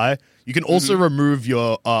and die. You can also remove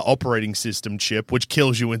your operating system chip, which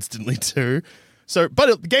kills you instantly too. So,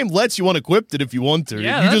 but the game lets you unequip it if you want to.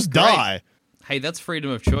 Yeah, you that's just great. die. Hey, that's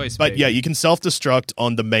freedom of choice. But baby. yeah, you can self-destruct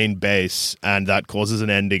on the main base, and that causes an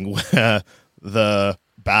ending where the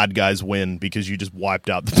bad guys win because you just wiped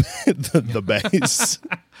out the base.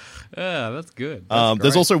 Yeah, that's good. That's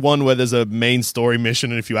There's great. also one where there's a main story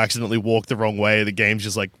mission, and if you accidentally walk the wrong way, the game's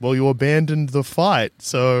just like, well, you abandoned the fight,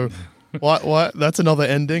 so what? That's another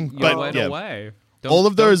ending. You But went yeah, away. all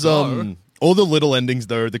of those don't go. all the little endings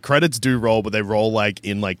though, the credits do roll, but they roll like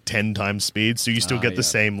in like 10 times speed, so you still get the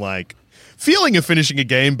same like feeling of finishing a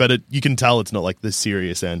game, but you can tell it's not like the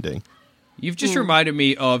serious ending. You've just reminded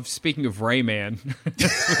me of, speaking of Rayman.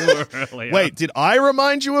 Earlier. Wait, did I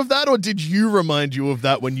remind you of that, or did you remind you of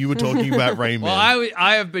that when you were talking about Rayman? Well,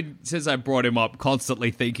 I have been, since I brought him up, constantly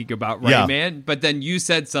thinking about Yeah. Rayman, but then you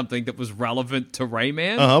said something that was relevant to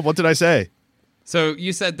Rayman. What did I say? So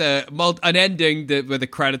you said an ending where the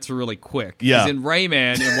credits are really quick. Yeah. 'Cause in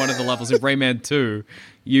Rayman, in one of the levels in Rayman 2,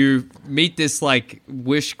 you meet this like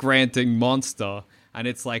wish-granting monster, and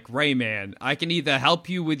it's like, Rayman, I can either help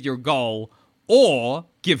you with your goal or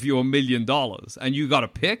give you $1 million, and you got to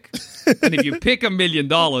pick. And if you pick $1 million,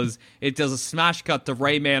 it does a smash cut to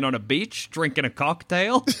Rayman on a beach drinking a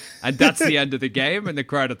cocktail, and that's the end of the game, and the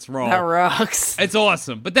credits roll. That rocks. It's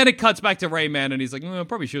awesome. But then it cuts back to Rayman, and he's like, I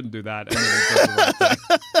probably shouldn't do that. And then he does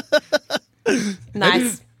the right thing.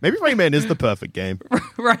 Nice. Maybe Rayman is the perfect game.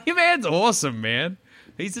 Rayman's awesome, man.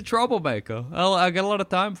 He's a troublemaker. I got a lot of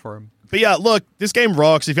time for him. But yeah, look, this game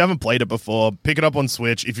rocks. If you haven't played it before, pick it up on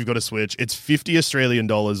Switch if you've got a Switch. It's $50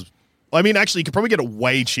 Australian. I mean, actually, you could probably get it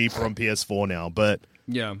way cheaper on PS4 now, but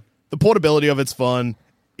Yeah. the portability of it's fun.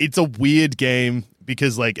 It's a weird game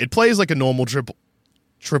because like it plays like a normal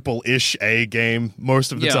triple-ish A game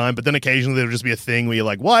most of the Yeah. time, but then occasionally there'll just be a thing where you're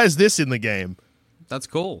like, why is this in the game? That's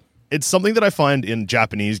cool. It's something that I find in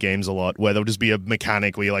Japanese games a lot, where there'll just be a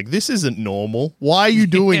mechanic where you're like, this isn't normal. Why are you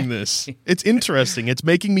doing this? It's interesting. It's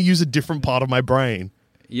making me use a different part of my brain.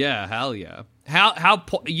 Yeah, hell yeah.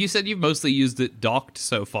 You said you've mostly used it docked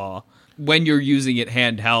so far. When you're using it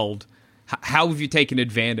handheld, how have you taken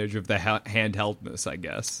advantage of the handheldness, I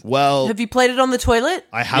guess? Well, Have you played it on the toilet?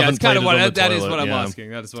 I Yeah, haven't it's kind played of it on the what that toilet, is what I'm yeah. asking.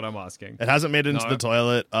 That is what I'm asking. It hasn't made it into No. the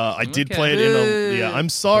toilet. I did Okay. play it in a... Yeah, I'm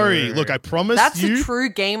sorry. Boo. Look, I promised That's you... a true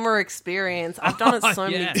gamer experience. I've done it so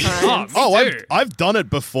Yeah. many times. Me Oh, too. I've done it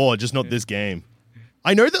before, just not this game.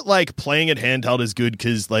 I know that, like, playing it handheld is good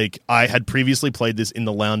because, like, I had previously played this in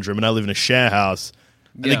the lounge room and I live in a share house.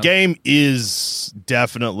 And the game is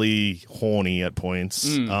definitely horny at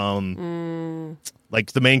points.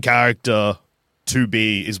 Like, the main character,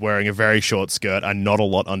 2B, is wearing a very short skirt and not a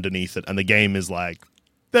lot underneath it. And the game is like,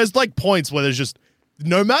 there's, like, points where there's just,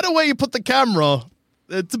 no matter where you put the camera,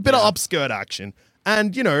 it's a bit of upskirt action.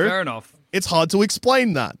 And, you know, Fair enough. it's hard to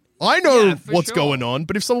explain that. I know Yeah, for what's sure. going on,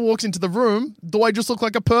 but if someone walks into the room, do I just look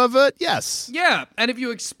like a pervert? Yes. Yeah, and if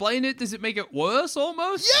you explain it, does it make it worse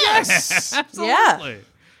almost? Yes! Absolutely.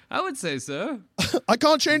 I would say so. I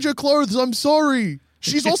can't change her clothes. I'm sorry.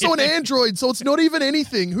 She's also an android, so it's not even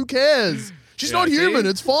anything. Who cares? She's not see? human.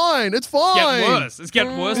 It's fine. It's fine. Get worse. It's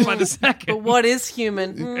getting worse by the But second. what is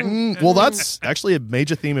human? Well, that's actually a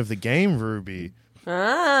major theme of the game, Ruby.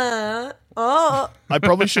 Oh. I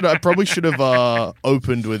probably should have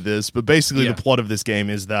opened with this, but basically Yeah. the plot of this game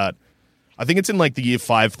is that I think it's in like the year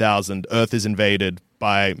 5000. Earth is invaded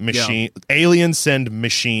by aliens send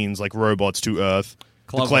machines like robots to Earth,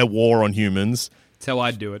 Clever. declare war on humans. That's how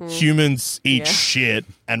I'd do it. Humans eat Yeah. shit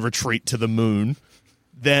and retreat to the moon.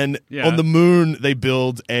 Then Yeah. on the moon they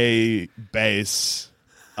build a base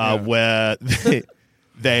where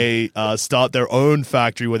they start their own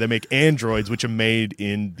factory where they make androids, which are made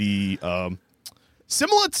in the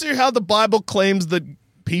similar to how the Bible claims that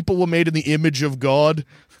people were made in the image of God.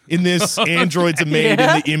 In this, androids are made in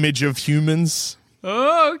the image of humans.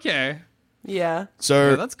 Oh, okay. Yeah.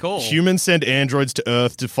 So Yeah, that's cool. Humans send androids to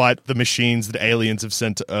Earth to fight the machines that aliens have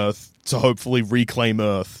sent to Earth to hopefully reclaim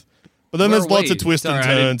Earth. But then Where there's are lots we? of twists and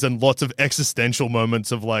Sorry, I turns and lots of existential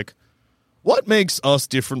moments of like, what makes us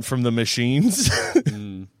different from the machines?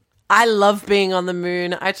 I love being on the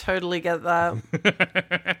moon. I totally get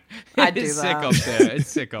that. I'd do It's sick that. up there. It's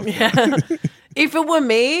sick up there. If it were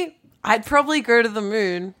me, I'd probably go to the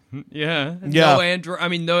moon. Yeah. Yeah.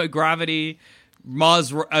 No gravity.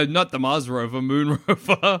 Mars, not the Mars rover, Moon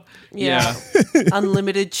rover. Yeah.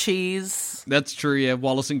 Unlimited cheese. That's true. Yeah,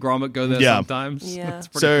 Wallace and Gromit go there Yeah. sometimes. Yeah. That's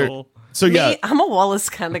pretty so, cool. so yeah, Me, I'm a Wallace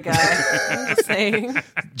kind of guy. I'm just saying.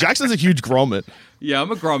 Jackson's a huge grommet. Yeah, I'm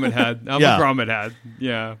a Gromit head. Yeah. A Gromit head.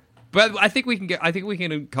 Yeah, but I think we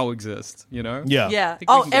can coexist. You know. Yeah. Yeah. think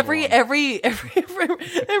we Oh, can get every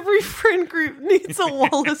friend group needs a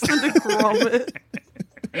Wallace and a Gromit.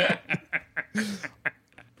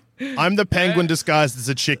 I'm the penguin disguised as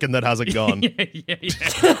a chicken that has a gun.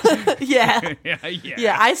 Yeah. Yeah.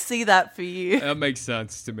 Yeah, I see that for you. That makes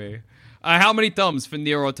sense to me. How many thumbs for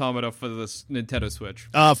Nier Automata for this Nintendo Switch?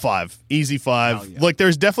 5. Easy 5. yeah. Like,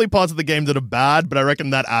 there's definitely parts of the game that are bad, but I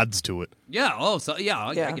reckon that adds to it. Yeah. Oh, so I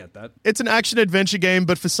Yeah. get that. It's an action-adventure game,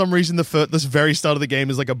 but for some reason this very start of the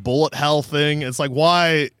game is like a bullet hell thing. It's like,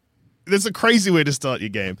 why? There's a crazy way to start your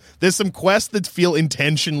game. There's some quests that feel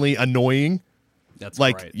intentionally annoying. That's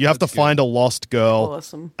Like, great. you have That's to find a lost girl,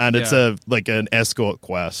 Awesome. and it's Yeah. an escort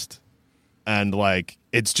quest. And, like,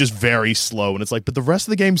 it's just very slow. And it's like, but the rest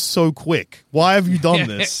of the game's so quick. Why have you done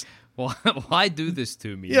this? Why do this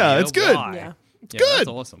to me? Yeah, Neo? it's good. Why? Yeah. It's good. That's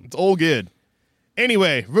awesome. It's all good.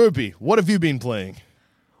 Anyway, Ruby, what have you been playing?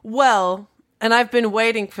 Well, and I've been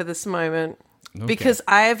waiting for this moment because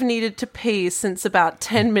I have needed to pee since about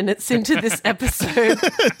 10 minutes into this episode.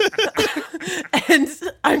 And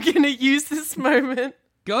I'm going to use this moment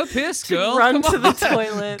Go piss, to girl. run Come to the on.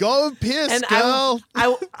 toilet. Go piss, And girl.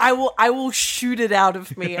 I will shoot it out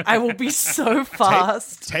of me. I will be so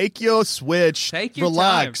fast. Take your Switch. Take your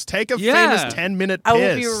relax. time. Take a Yeah. famous 10-minute piss. I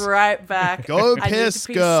will be right back. Go I need to piss,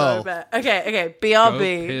 pee girl. So bad. Okay, Go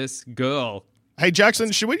BRB. piss, girl. Hey,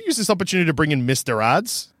 Jackson, should we use this opportunity to bring in Mr.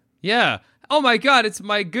 Ads? Yeah. Oh my God, it's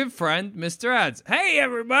my good friend, Mr. Ads. Hey,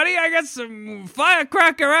 everybody, I got some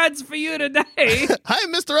firecracker ads for you today. Hey,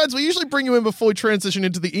 Mr. Ads, we usually bring you in before we transition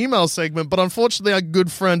into the email segment, but unfortunately, our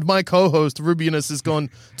good friend, my co-host, Rubianus, has gone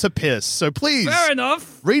to piss. So please, Fair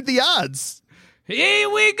enough. read the ads. Here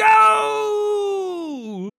we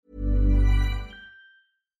go.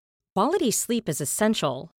 Quality sleep is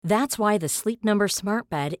essential. That's why the Sleep Number Smart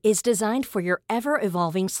Bed is designed for your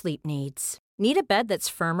ever-evolving sleep needs. Need a bed that's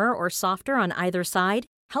firmer or softer on either side?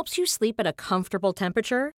 Helps you sleep at a comfortable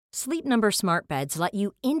temperature? Sleep Number Smart Beds let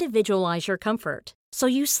you individualize your comfort, so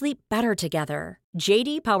you sleep better together.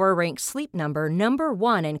 JD Power ranks Sleep Number number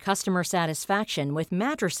 1 in customer satisfaction with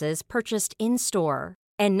mattresses purchased in-store.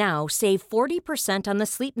 And now save 40% on the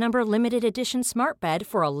Sleep Number Limited Edition Smart Bed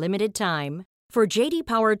for a limited time. For JD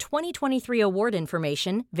Power 2023 award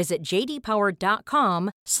information, visit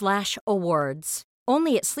jdpower.com/awards.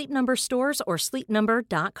 Only at Sleep Number stores or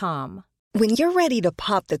sleepnumber.com. When you're ready to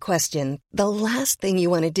pop the question, the last thing you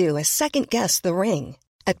want to do is second-guess the ring.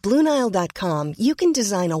 At BlueNile.com, you can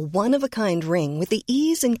design a one-of-a-kind ring with the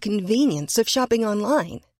ease and convenience of shopping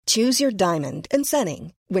online. Choose your diamond and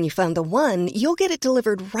setting. When you find the one, you'll get it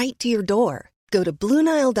delivered right to your door. Go to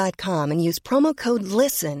BlueNile.com and use promo code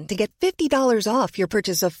LISTEN to get $50 off your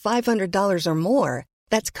purchase of $500 or more.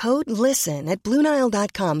 That's code LISTEN at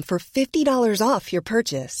BlueNile.com for $50 off your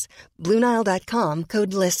purchase. BlueNile.com,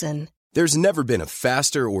 code LISTEN. There's never been a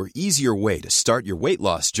faster or easier way to start your weight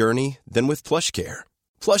loss journey than with PlushCare.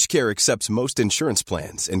 PlushCare accepts most insurance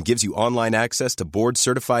plans and gives you online access to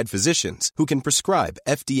board-certified physicians who can prescribe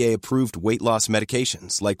FDA-approved weight loss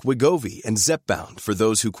medications like Wegovy and Zepbound for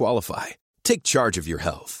those who qualify. Take charge of your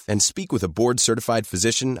health and speak with a board-certified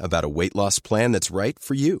physician about a weight loss plan that's right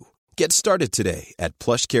for you. Get started today at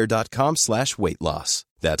plushcare.com/weight loss.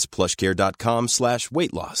 That's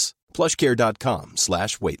plushcare.com/weight loss.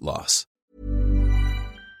 plushcare.com/weight loss.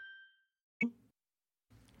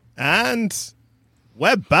 And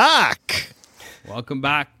we're back. Welcome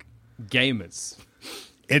back, gamers.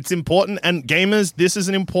 It's important, and gamers, this is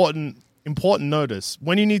an important notice.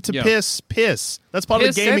 When you need to piss. That's part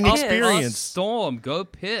of the gaming experience. Storm, go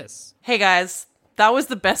piss. Hey guys, that was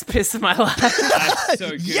the best piss of my life. That's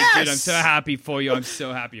so good, Yes! dude. I'm so happy for you. I'm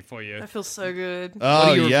so happy for you. I feel so good. What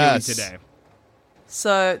are you yes. reviewing today?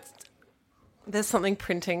 So there's something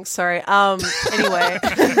printing. Sorry. Anyway.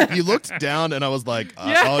 You looked down, and I was like,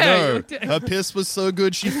 Yeah, oh you no, looked down. her piss was so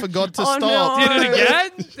good she forgot to Oh, stop. no. Did it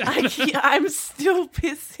again? I'm still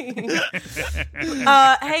pissing.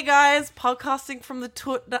 Hey guys, podcasting from the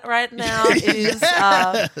toot right now. It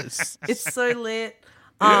is. It's so lit.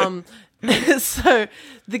 So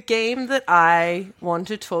the game that I want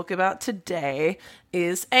to talk about today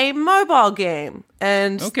is a mobile game,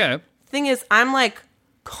 and Okay. thing is, I'm like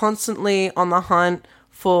constantly on the hunt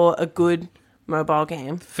for a good mobile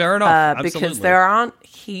game. Fair enough. Because Absolutely. there aren't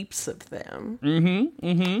heaps of them.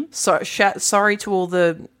 So sorry to all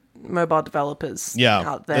the mobile developers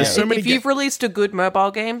out there. There's so many if you've released a good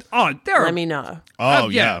mobile game, Oh, there. let me know. Oh,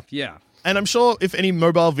 yeah. And I'm sure if any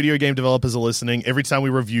mobile video game developers are listening, every time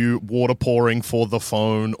we review water pouring for the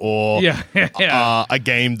phone or a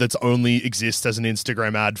game that's only exists as an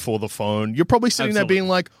Instagram ad for the phone, you're probably sitting there being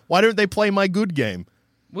like, why don't they play my good game?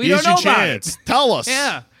 We Here's don't know your about chance. it. Tell us.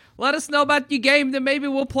 Yeah. Let us know about your game, then maybe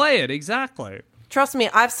we'll play it. Exactly. Trust me,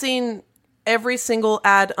 I've seen every single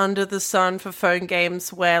ad under the sun for phone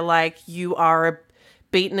games where like you are a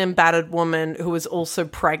beaten and battered woman who is also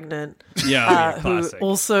pregnant. Yeah, who classic.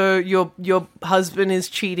 also your husband is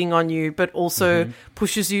cheating on you, but also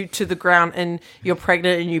pushes you to the ground and you're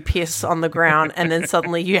pregnant and you piss on the ground, and then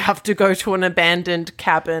suddenly you have to go to an abandoned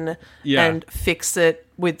cabin and fix it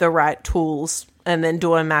with the right tools and then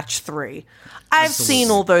do a match 3. I've seen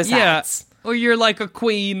all those ads. Or you're like a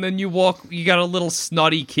queen and you got a little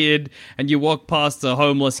snotty kid and you walk past a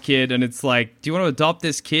homeless kid and it's like, do you want to adopt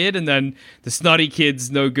this kid? And then the snotty kid's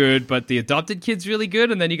no good, but the adopted kid's really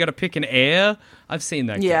good. And then you got to pick an heir. I've seen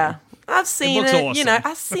that. Yeah. game. I've seen looks it. awesome. You know,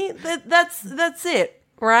 I've seen that. That's it,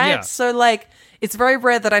 right? Yeah. So like, it's very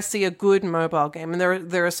rare that I see a good mobile game, and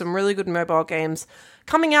there are some really good mobile games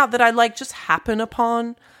coming out that I like just happen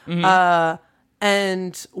upon.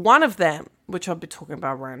 And one of them, which I'll be talking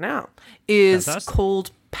about right now, is called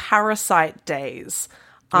Parasite Days.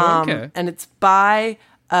 Okay. And it's by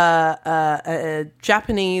a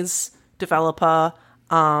Japanese developer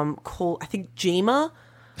called, I think, Jima.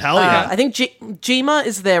 Hell yeah. I think Jima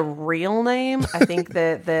is their real name. I think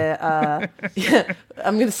they're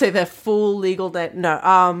I'm going to say their full legal name.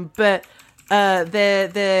 No, but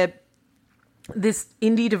they're this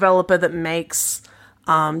indie developer that makes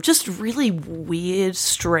just really weird,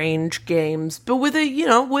 strange games, but with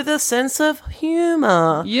a sense of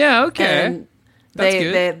humor. Yeah, okay. And That's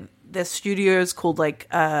good. Their studio is called like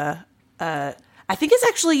I think it's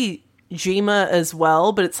actually Jima as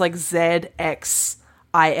well, but it's like ZXIMA.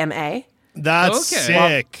 That's Okay.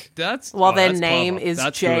 sick. While their that's name clever. is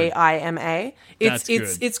That's good. JIMA. That's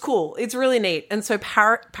It's cool. It's really neat. And so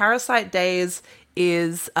Parasite Days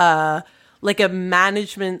is like a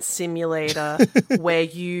management simulator where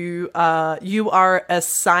you are a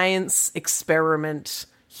science experiment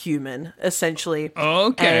human, essentially.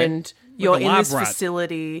 Okay. And you're a in lab this rat.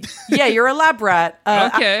 facility. Yeah, you're a lab rat.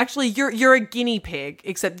 Okay. Actually, you're a guinea pig,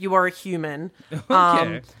 except you are a human.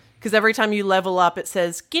 Okay. Because every time you level up, it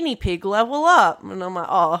says, guinea pig, level up. And I'm like,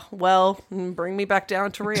 oh, well, bring me back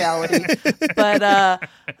down to reality. But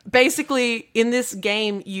basically, in this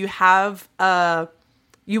game, you have...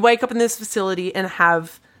 you wake up in this facility and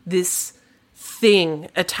have this thing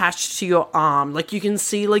attached to your arm. Like, you can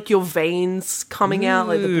see, like, your veins coming out,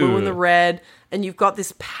 like the blue and the red. And you've got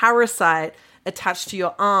this parasite attached to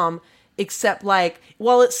your arm. except like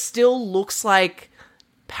while it still looks like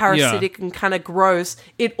parasitic and kind of gross,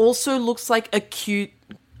 it also looks like a cute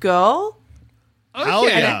girl. Hell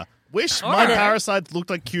Okay. yeah. Wish my parasites looked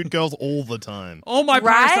like cute girls all the time. All my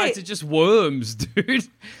Right? parasites are just worms, dude.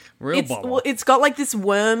 Real bummer. Well, it's got like this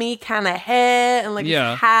wormy kind of hair and like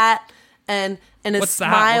Yeah. a hat and it What's the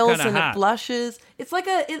hat? What smiles kind of and hat? it blushes. It's like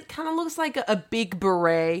it kind of looks like a big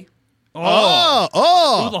beret. Oh,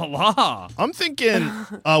 Ooh la la. I'm thinking.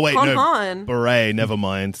 Oh wait, Hon no, hon. beret. Never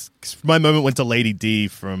mind. 'Cause my moment went to Lady D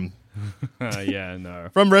from Yeah, no.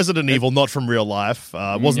 Resident Evil, not from real life.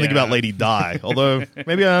 Wasn't thinking Yeah. about Lady Di, although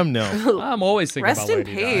maybe I am now. I'm always thinking Rest about in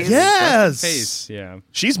Lady peace. Di. Yes, Peace, yeah.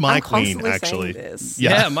 she's my I'm queen. constantly Actually, saying this.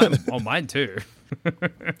 Yeah, mine too.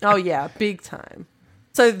 Oh yeah, big time.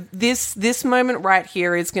 So this moment right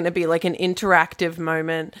here is going to be like an interactive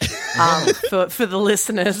moment for the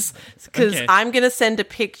listeners because Okay. I'm going to send a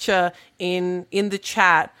picture in the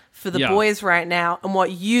chat for the Yeah. boys right now, and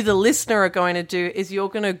what you, the listener, are going to do is you're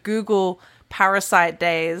going to Google Parasite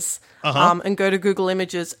Days and go to Google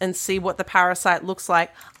Images and see what the parasite looks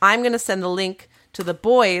like. I'm going to send the link to the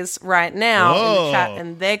boys right now in the chat, Whoa.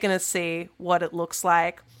 and they're going to see what it looks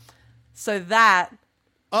like. So that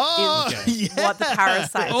oh, is what the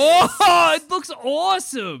parasite is. Oh, it looks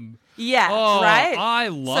awesome. Yeah, Oh, right? I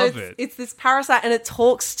love so it. It's this parasite and it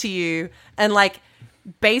talks to you and like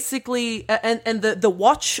basically and the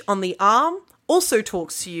watch on the arm also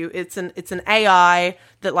talks to you. It's an AI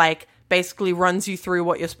that like basically runs you through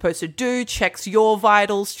what you're supposed to do, checks your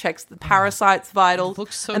vitals, checks the parasite's vitals.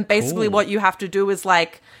 looks so and basically cool. what you have to do is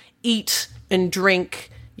like eat and drink,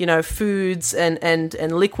 you know, foods and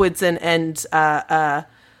liquids and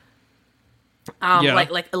Yeah.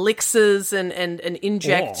 like elixirs and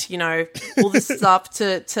inject, Oh. you know, all this stuff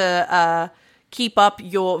to keep up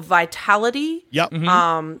your vitality, yep.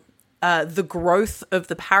 the growth of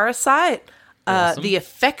the parasite, the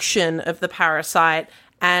affection of the parasite,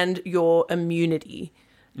 and your immunity.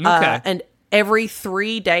 And every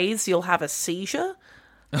 3 days you'll have a seizure.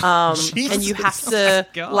 And you have to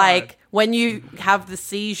God. like when you have the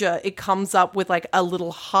seizure, it comes up with like a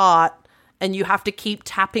little heart, and you have to keep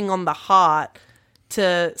tapping on the heart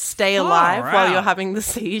to stay alive while out. you're having the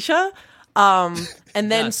seizure. And then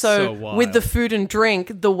That's so with the wild. food and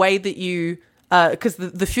drink, the way that you because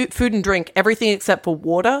the food and drink, everything except for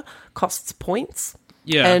water costs points.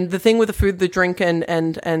 Yeah. And the thing with the food, the drink, and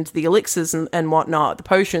the elixirs and whatnot, the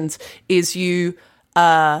potions, is you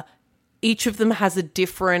each of them has a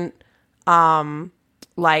different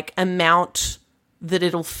like amount that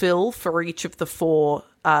it'll fill for each of the 4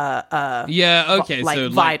 Yeah, okay. like so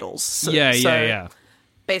vitals. So- yeah, so yeah.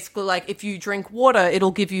 basically, like if you drink water,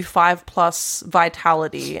 it'll give you 5+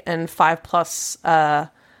 vitality and 5+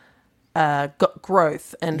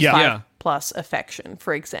 growth and Yeah. 5+ affection,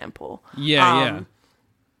 for example. Yeah.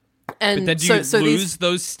 And But then do you so lose these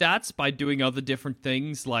those stats by doing other different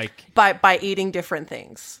things like by eating different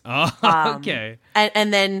things. okay.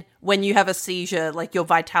 And then when you have a seizure, like your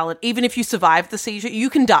vitality, even if you survive the seizure, you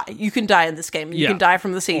can die. You can die in this game. You Yeah. can die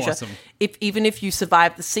from the seizure. Awesome. Even if you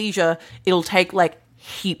survive the seizure, it'll take like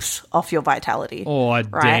heaps off your vitality. Oh,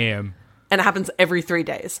 right? damn. And it happens every 3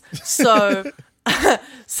 days. So,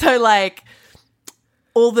 so like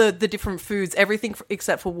all the different foods, everything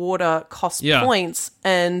except for water costs Yeah. points.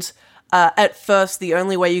 And at first, the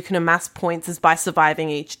only way you can amass points is by surviving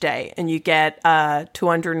each day. And you get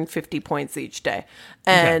 250 points each day.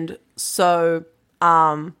 And so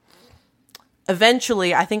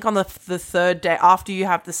eventually, I think on the 3rd day, after you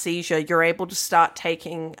have the seizure, you're able to start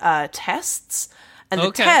taking tests. And the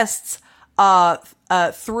Okay. tests are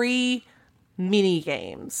 3 mini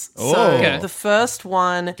games. So Okay. the first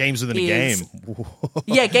one Games within a is- game.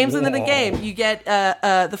 Yeah, games within a game. You get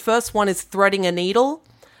the first one is threading a needle,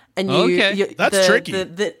 and Okay. That's tricky.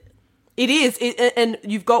 It is, and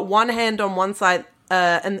you've got one hand on one side,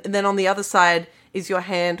 and then on the other side is your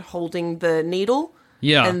hand holding the needle.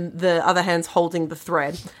 Yeah. And the other hand's holding the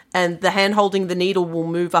thread, and the hand holding the needle will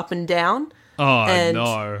move up and down. Oh, And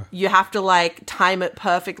no. you have to like time it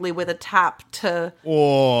perfectly with a tap to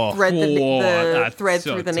Oh, thread the that's thread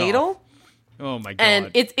so through the tough. needle. Oh my god.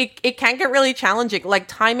 And it can get really challenging. Like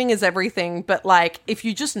timing is everything, but like if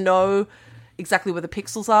you just know exactly where the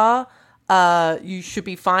pixels are, you should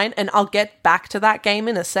be fine. And I'll get back to that game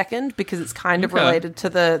in a second because it's kind of Okay. related to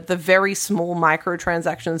the very small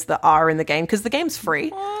microtransactions that are in the game because the game's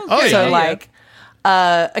free. Oh, So yeah. like,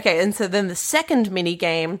 okay, and so then the second mini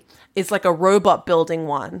game is like a robot building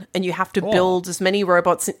one, and you have to build as many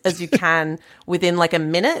robots as you can within like a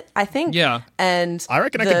minute, I think. Yeah. And I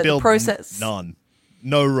reckon I the could build process. none.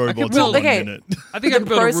 No robots build- in 1 okay. minute. I think I The can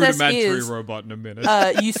build a process rudimentary is, robot in a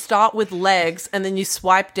minute. You start with legs, and then you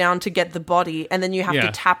swipe down to get the body, and then you have Yeah.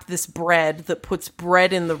 to tap this bread that puts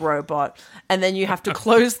bread in the robot, and then you have to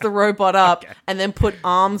close the robot up, and then put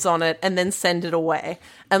arms on it, and then send it away.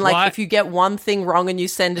 And like, What? if you get one thing wrong and you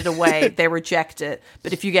send it away, they reject it.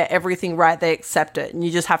 But if you get everything right, they accept it. And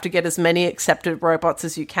you just have to get as many accepted robots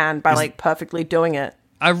as you can by like perfectly doing it.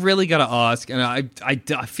 I really got to ask, and I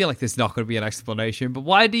feel like there's not going to be an explanation, but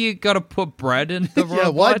why do you got to put bread in the robot? Yeah,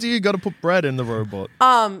 why do you got to put bread in the robot?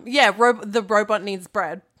 Yeah, the robot needs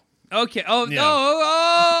bread. Okay. Oh, Yeah. no.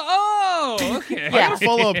 Oh, okay. Yeah. I got a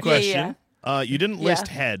follow-up Yeah, question. You didn't list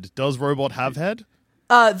Yeah. head. Does robot have head?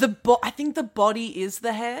 I think the body is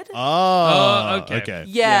the head. Oh, okay. okay.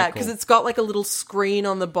 Yeah, cool. because it's got like a little screen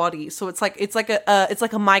on the body, so it's like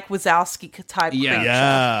a Mike Wazowski type Yeah. creature.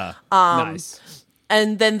 Yeah. Nice.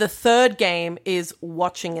 And then the third game is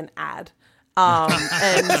watching an ad.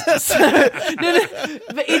 And so, no,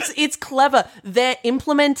 but it's clever. Their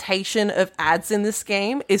implementation of ads in this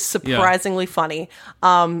game is surprisingly funny.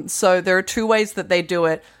 So there are two ways that they do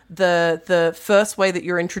it. The first way that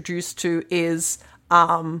you're introduced to is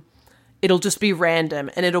it'll just be random,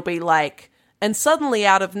 and it'll be like, and suddenly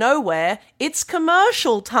out of nowhere, it's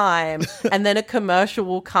commercial time, and then a commercial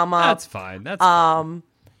will come up. That's fine. That's fine.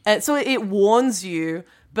 And so it warns you,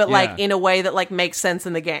 but Yeah. like in a way that like makes sense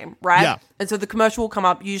in the game, right? Yeah. And so the commercial will come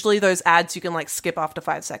up. Usually those ads you can like skip after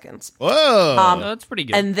 5 seconds. Whoa. Oh, that's pretty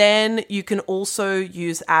good. And then you can also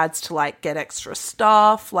use ads to like get extra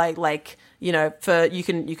stuff, like you know, for you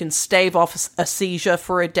can stave off a seizure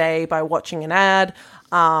for a day by watching an ad,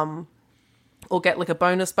 or get like a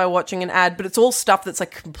bonus by watching an ad. But it's all stuff that's like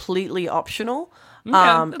completely optional,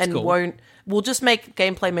 that's and cool. will just make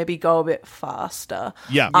gameplay maybe go a bit faster.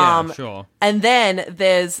 Yeah. Yeah, sure. And then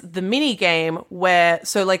there's the mini game where,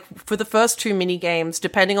 so like for the first two mini games,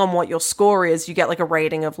 depending on what your score is, you get like a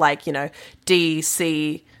rating of like, you know, D,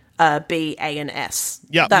 C, B, A, and S.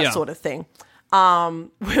 Yeah. That Yeah. sort of thing.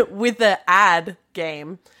 With the ad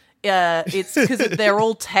game, it's because they're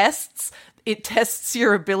all tests. It tests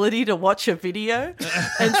your ability to watch a video.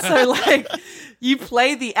 And so like you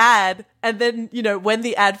play the ad, and then, you know, when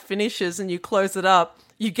the ad finishes and you close it up,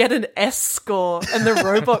 you get an S score, and the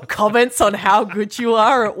robot comments on how good you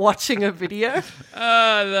are at watching a video.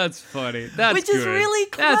 That's funny. That's Which is good. really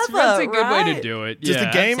That's clever, a good way to right? do it. Does the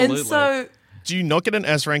Yeah, game- And absolutely. so Do you not get an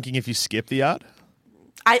S ranking if you skip the ad?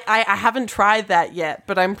 I haven't tried that yet,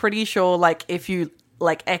 but I'm pretty sure like if you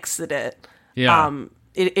like exit it, Yeah.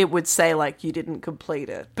 it would say like you didn't complete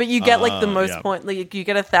it. But you get like the most yeah. point, like you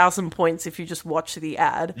get 1,000 points if you just watch the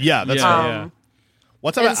ad. Yeah, that's yeah, fair. yeah.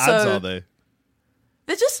 What type of and ads so- are they?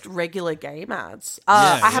 They're just regular game ads.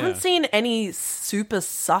 Yeah, I haven't yeah. seen any super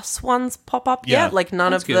sus ones pop up Yeah, yet. Like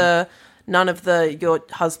none that's of the your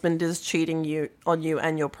husband is cheating on you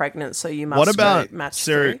and you're pregnant, so you must What about go match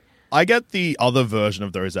Siri? 3. I get the other version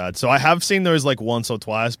of those ads. So I have seen those like once or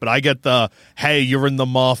twice, but I get the, hey, you're in the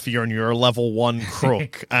mafia and you're a level 1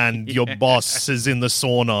 crook and your boss is in the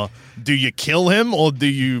sauna. Do you kill him or do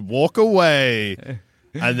you walk away?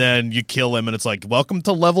 And then you kill him and it's like, welcome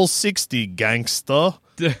to level 60, gangster.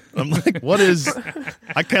 I'm like, what is...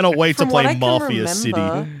 I cannot wait to From what play I can Mafia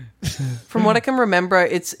remember- City. From what I can remember,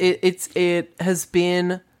 it has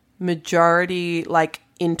been majority like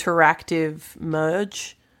interactive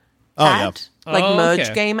merge ad, like Oh, merge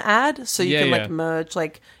okay. game ad. So you Yeah, can yeah. like merge,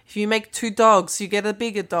 like if you make 2 dogs, you get a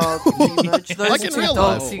bigger dog. If you merge those Like in 2 real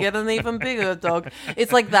dogs, life. you get an even bigger dog.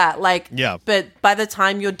 It's like that, like Yeah. But by the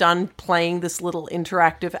time you're done playing this little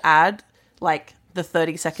interactive ad, like the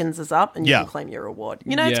 30 seconds is up and you Yeah. can claim your reward.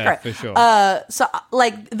 You know, it's Yeah, great. for sure. So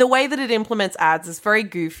like the way that it implements ads is very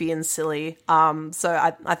goofy and silly.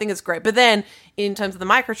 So I think it's great. But then in terms of the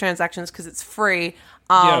microtransactions, because it's free,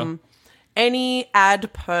 any any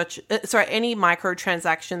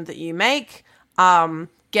microtransaction that you make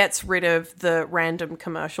gets rid of the random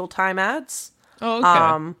commercial time ads. Oh,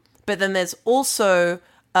 okay. But then there's also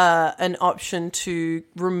an option to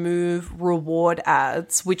remove reward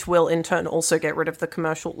ads, which will in turn also get rid of the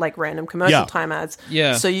commercial, like random commercial Yeah. time ads.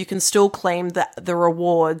 Yeah. So you can still claim the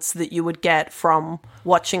rewards that you would get from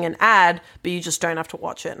watching an ad, but you just don't have to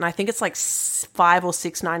watch it. And I think it's like $5 or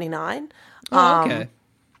 $6.99. Oh, okay.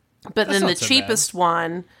 But then the not so cheapest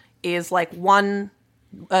one is like $1.19,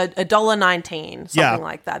 something Yeah.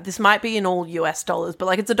 like that. This might be in all US dollars, but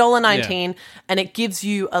like it's $1.19, and it gives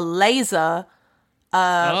you a laser,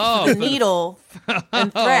 the needle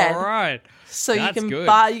and thread. All right. So That's you can good.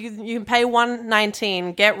 buy, you can pay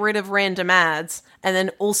 $1.19, get rid of random ads, and then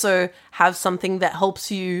also have something that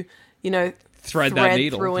helps you, you know, Thread that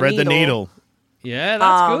needle. through a Thread the needle. Yeah,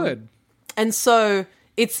 that's good. And so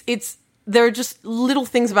it's there are just little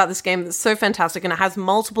things about this game that's so fantastic, and it has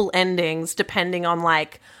multiple endings depending on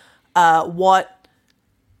like what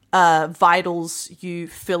vitals you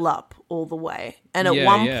fill up all the way. And at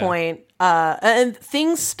one point, and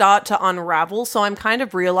things start to unravel. So I'm kind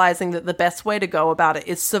of realizing that the best way to go about it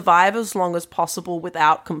is survive as long as possible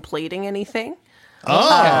without completing anything.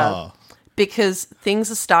 Because things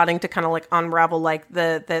are starting to kind of like unravel. Like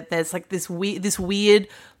there's like this weird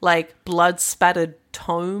like blood spattered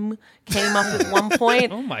tome came up at one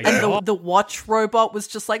point. Oh my God. God. The watch robot was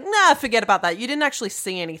just like, nah, forget about that. You didn't actually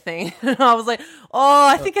see anything. And I was like, oh,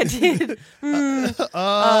 I think I did.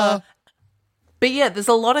 But yeah, there's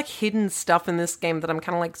a lot of hidden stuff in this game that I'm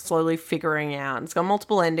kind of like slowly figuring out. It's got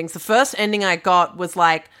multiple endings. The first ending I got was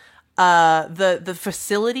like the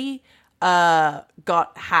facility got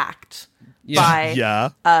hacked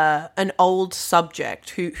by an old subject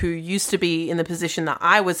who used to be in the position that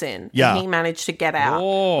I was in. Yeah. And he managed to get out.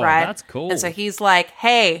 Oh, right? that's cool. And so he's like,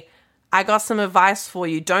 hey, I got some advice for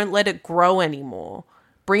you. Don't let it grow anymore.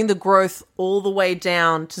 Bring the growth all the way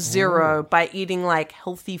down to zero by eating like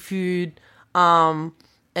healthy food. And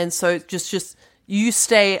so just you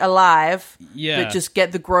stay alive, but just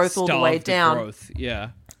get the growth all the way down. Growth. Yeah.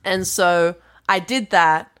 And so I did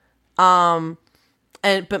that.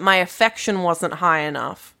 But my affection wasn't high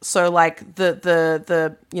enough. So like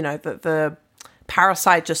the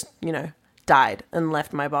parasite just, died and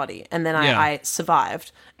left my body. And then I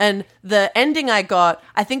survived. And the ending I got,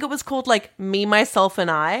 I think it was called like Me, Myself,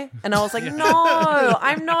 and I. And I was like, no,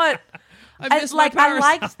 I'm not. I liked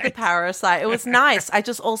the parasite. It was nice. I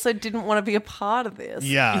just also didn't want to be a part of this.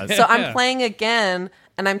 Yeah. So I'm playing again,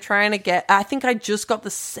 and I'm trying to get. I think I just got the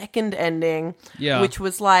second ending, which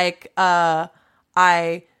was like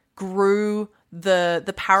I grew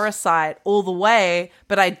the parasite all the way,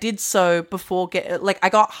 but I did so before I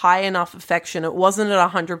got high enough affection. It wasn't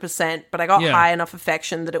at 100%, but I got high enough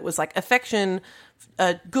affection that it was like affection,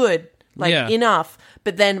 good. Enough,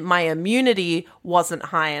 but then my immunity wasn't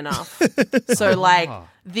high enough. So like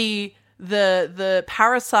the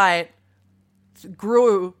parasite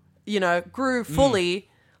grew fully,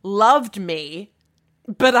 loved me,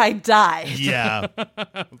 but I died. Yeah.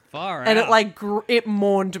 Far and out. it like it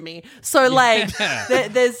mourned me. So like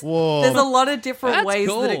there's a lot of different ways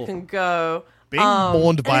that it can go. Being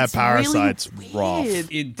mourned by a it's parasite's really rough. weird.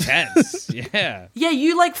 Intense. Yeah. Yeah,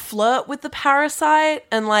 you like flirt with the parasite,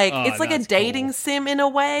 and like it's like a that's dating cool. sim in a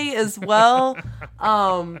way as well.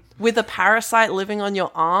 With a parasite living on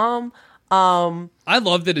your arm. I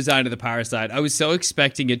love the design of the parasite. I was so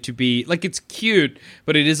expecting it to be like, it's cute,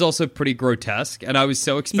 but it is also pretty grotesque, and I was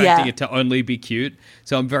so expecting it to only be cute.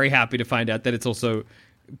 So I'm very happy to find out that it's also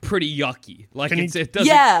pretty yucky. Like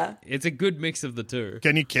it's a good mix of the two.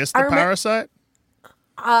 Can you kiss the parasite?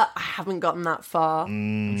 I haven't gotten that far.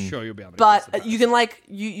 I'm sure you'll be able to. But you can like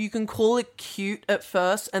you can call it cute at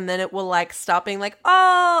first, and then it will like start being like,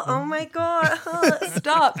 oh my god,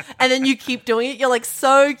 stop, and then you keep doing it. You're like,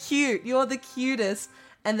 so cute, you're the cutest,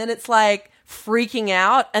 and then it's like freaking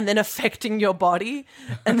out and then affecting your body,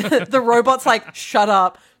 and the robot's like, shut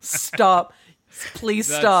up, stop, please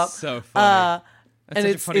stop. So funny. That's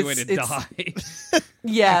and such a funny way to die.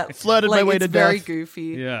 Yeah, flirted my way to it's very death.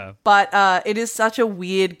 goofy. Yeah, but it is such a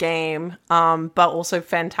weird game, but also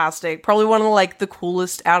fantastic. Probably one of the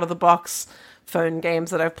coolest out of the box phone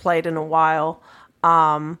games that I've played in a while.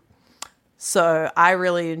 So I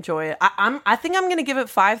really enjoy it. I think I'm gonna give it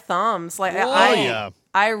 5 thumbs. Like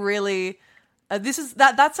I really.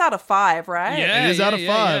 That's out of 5, right? Yeah, it is out of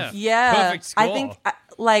 5. Yeah, perfect score. I think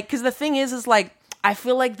because the thing is like. I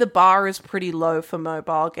feel like the bar is pretty low for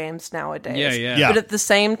mobile games nowadays. Yeah. But at the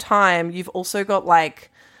same time, you've also got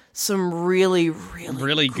like some really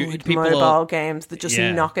good mobile games that just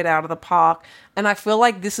knock it out of the park. And I feel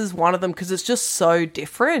like this is one of them because it's just so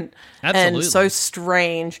different and so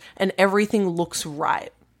strange, and everything looks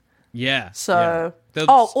right. Yeah. So,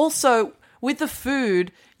 also with the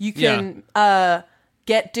food, you can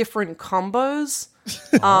get different combos.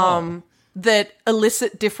 That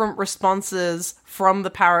elicit different responses from the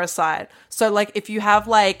parasite. So, like, if you have,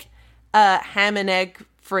 like, ham and egg,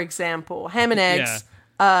 for example, ham and eggs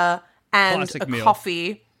and classic a meal.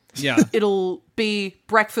 Coffee, it'll be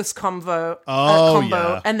breakfast combo,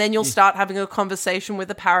 and then you'll start having a conversation with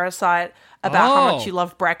the parasite about how much you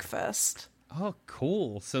love breakfast. Oh,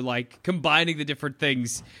 cool. So, like, combining the different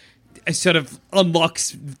things sort of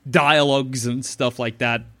unlocks dialogues and stuff like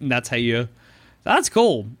that, and that's how you... That's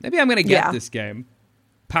cool. Maybe I'm going to get this game.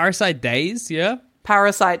 Parasite Days, yeah?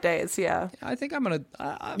 Parasite Days, yeah. I think I'm going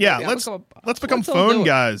to... let's become phone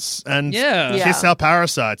guys and kiss our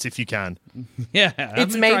parasites if you can. Yeah.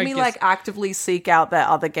 It's made me like actively seek out their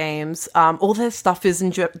other games. All their stuff is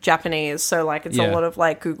in Japanese, so like it's a lot of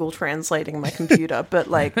like Google translating my computer. But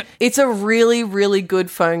like it's a really, really good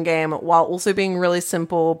phone game while also being really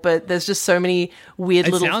simple. But there's just so many weird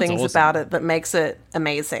little things about it that makes it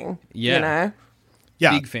amazing. Yeah. You know?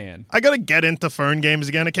 Yeah. Big fan. I gotta get into phone games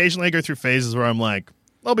again. Occasionally I go through phases where I'm like,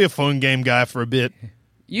 I'll be a phone game guy for a bit.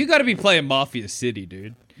 You got to be playing Mafia City,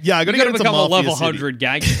 dude. Yeah, I gotta get into become Mafia a level City. 100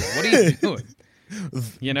 gangster. What are you doing?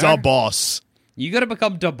 You know? Da boss. You got to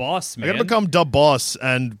become the boss, man. I gotta become da boss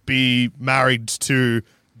and be married to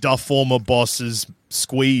da former boss's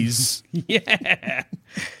squeeze. Yeah.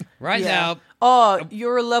 Right now. Oh,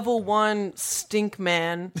 you're a level 1 stink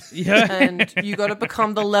man. Yeah. And you got to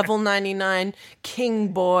become the level 99 king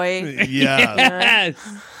boy. Yeah.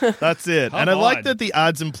 Yes. That's it. Come and I like on. that the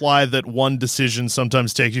ads imply that one decision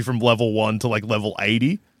sometimes takes you from level 1 to like level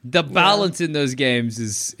 80. The balance in those games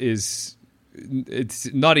is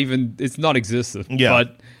it's not existent. Yeah.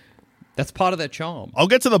 But that's part of their charm. I'll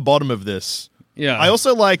get to the bottom of this. Yeah. I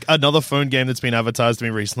also like another phone game that's been advertised to me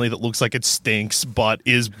recently that looks like it stinks but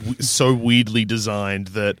is so weirdly designed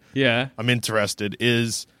that I'm interested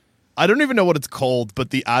is, I don't even know what it's called, but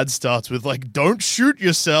the ad starts with like, don't shoot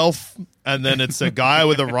yourself, and then it's a guy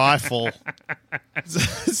with a rifle.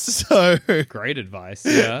 So Great advice.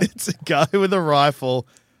 Yeah. it's a guy with a rifle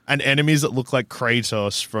and enemies that look like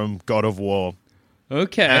Kratos from God of War.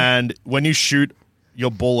 Okay. And when you shoot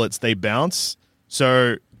your bullets, they bounce.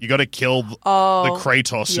 So you got to kill the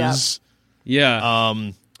Kratoses. Yeah.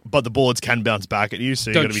 But the bullets can bounce back at you, so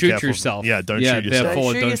you got Don't to be shoot careful. yourself. Yeah, don't shoot yourself.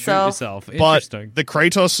 Therefore, Don't don't shoot shoot yourself. But Interesting. the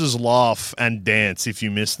Kratoses laugh and dance if you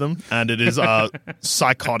miss them, and it is a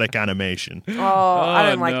psychotic animation. Oh, I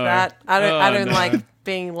don't like no. that. I don't no. like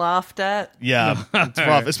being laughed at. Yeah, it's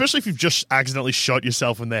rough, especially if you've just accidentally shot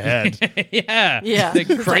yourself in the head. Yeah. Yeah. The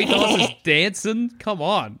Kratos is dancing. Come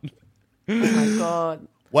on. Oh my god.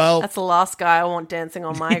 Well, That's the last guy I want dancing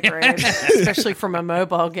on my grave, especially from a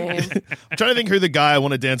mobile game. I'm trying to think who the guy I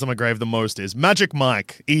want to dance on my grave the most is. Magic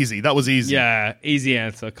Mike. Easy. That was easy. Yeah. Easy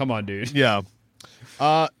answer. Come on, dude. Yeah.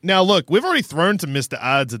 Now, look, we've already thrown to Mr.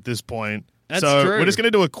 Ads at this point. That's so true. we're just going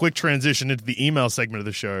to do a quick transition into the email segment of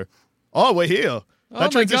the show. Oh, we're here. Oh That my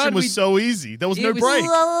transition God, was so easy. There was no it was- break.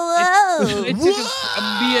 It took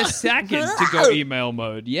a mere second to go email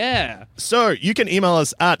mode. Yeah. So you can email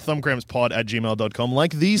us at thumbcrampspod@gmail.com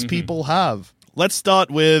like these people have. Let's start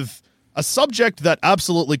with a subject that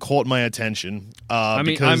absolutely caught my attention. I'm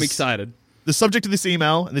because excited. The subject of this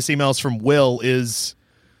email, and this email is from Will, is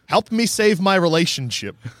help me save my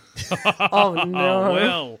relationship. Oh no. Oh,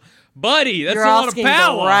 well. Buddy, that's You're a lot of asking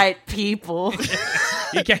power. the right people.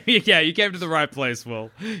 You came to the right place,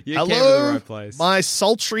 Will. You came to the Hello, right place. my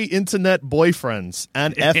sultry internet boyfriends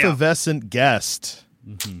and effervescent guest.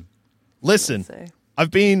 Listen, Say.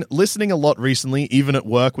 I've been listening a lot recently, even at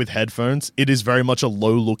work with headphones. It is very much a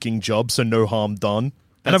low-looking job, so no harm done.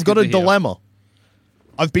 And That's I've got good a to hear. dilemma.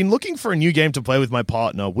 I've been looking for a new game to play with my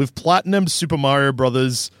partner. We've platinumed Super Mario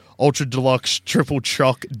Brothers Ultra Deluxe Triple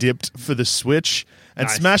Choc Dipped for the Switch and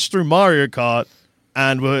Nice. smashed through Mario Kart,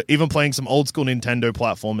 and we're even playing some old-school Nintendo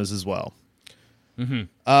platformers as well.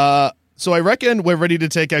 So I reckon we're ready to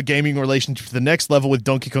take our gaming relationship to the next level with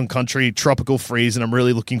Donkey Kong Country Tropical Freeze, and I'm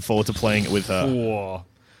really looking forward to playing it with her. Whoa.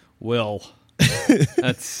 Will.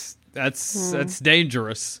 That's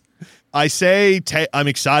dangerous. I say I'm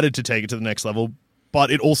excited to take it to the next level,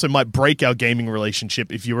 but it also might break our gaming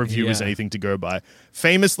relationship if your review is Yeah. anything to go by.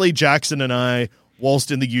 Famously, Jackson and I,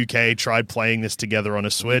 whilst in the UK, tried playing this together on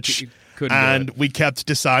a Switch, couldn't do and it. we kept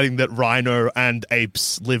deciding that Rhino and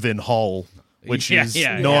apes live in Hull, which is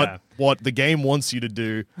Yeah, not yeah. what the game wants you to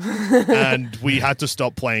do, and we had to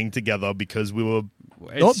stop playing together because we were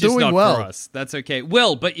It's not just doing not well. for us. That's okay.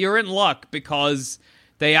 Will, but you're in luck because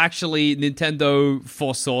Nintendo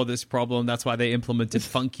foresaw this problem. That's why they implemented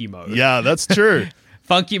Funky Mode. Yeah, that's true.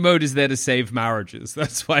 Funky Mode is there to save marriages.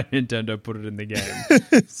 That's why Nintendo put it in the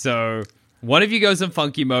game. So one of you goes in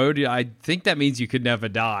Funky Mode. I think that means you could never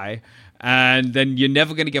die. And then you're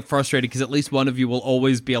never going to get frustrated because at least one of you will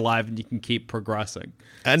always be alive and you can keep progressing.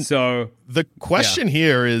 And so the question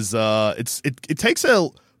here is, it takes a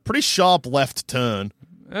pretty sharp left turn.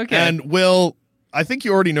 okay. And Will, I think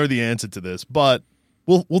you already know the answer to this, but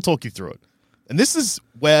we'll talk you through it. And this is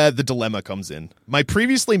where the dilemma comes in. My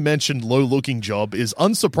previously mentioned low-looking job is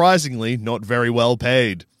unsurprisingly not very well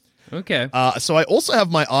paid. okay. So I also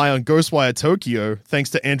have my eye on Ghostwire Tokyo, thanks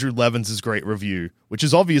to Andrew Levins' great review, which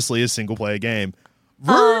is obviously a single-player game.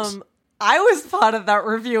 Rude. I was part of that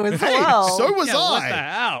review as well. So was Yeah,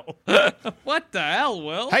 I. what the hell? What the hell,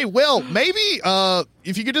 Will? Hey, Will, maybe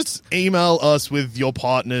if you could just email us with your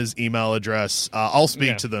partner's email address, I'll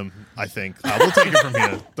speak to them, I think. We'll take it from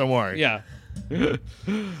here. Don't worry. Yeah.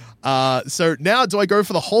 So now, do I go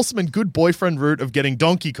for the wholesome and good boyfriend route of getting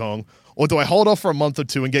Donkey Kong, or do I hold off for a month or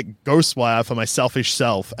two and get Ghostwire for my selfish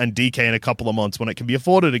self and DK in a couple of months when it can be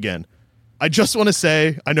afforded again? I just want to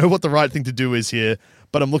say, I know what the right thing to do is here,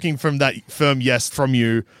 but I'm looking from that firm yes from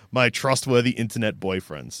you, my trustworthy internet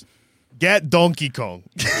boyfriends. Get Donkey Kong.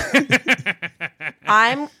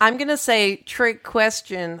 I'm gonna say trick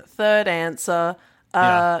question, third answer.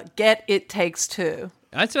 Get It Takes Two.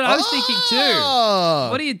 That's what I was thinking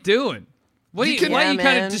too. What are you doing? Why do you kind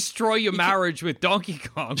man. of destroy your marriage with Donkey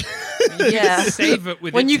Kong? Yeah. Save it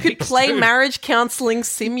with When It you could Takes play Two. Marriage Counseling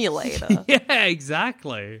Simulator. Yeah,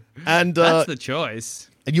 exactly. And That's the choice.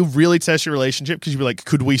 and you really test your relationship because you'd be like,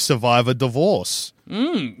 could we survive a divorce?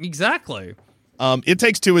 Exactly. It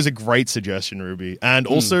Takes Two is a great suggestion, Ruby. And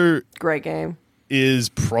also Great game. is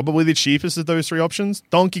probably the cheapest of those three options.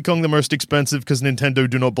 Donkey Kong the most expensive because Nintendo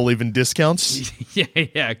do not believe in discounts.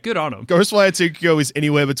 Yeah, good on him. Ghostwire Tokyo is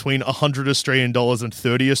anywhere between $100 Australian and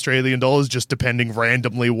 $30 Australian dollars, just depending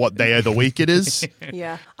randomly what day of the week it is.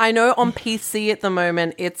 Yeah. I know on PC at the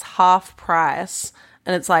moment it's half price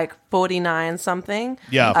and it's like 49 something.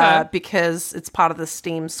 Yeah. Because it's part of the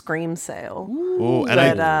Steam Scream sale. Ooh, and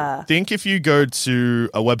But, I think if you go to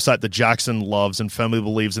a website that Jackson loves and firmly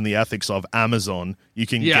believes in the ethics of, Amazon, you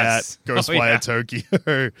can Yes. get Ghostwire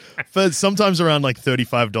Tokyo for sometimes around like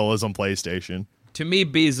 $35 on PlayStation. To me,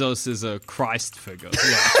 Bezos is a Christ figure.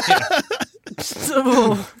 Yeah.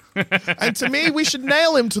 And to me, we should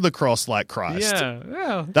nail him to the cross like Christ.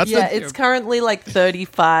 Yeah. That's Yeah, the, it's currently like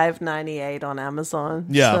 $35.98 on Amazon.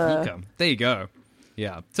 Yeah. So- Okay. There you go.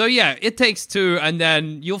 Yeah. So yeah, It Takes Two, and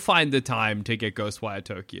then you'll find the time to get Ghostwire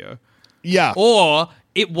Tokyo. yeah. Or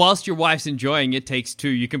whilst your wife's enjoying It Takes Two,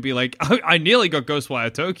 you can be like, oh, I nearly got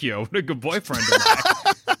Ghostwire Tokyo. What a good boyfriend am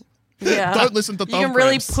I? Yeah. Don't listen to You can thumb really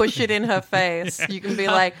cramps. push it in her face. You can be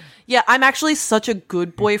like, yeah, I'm actually such a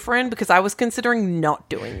good boyfriend because I was considering not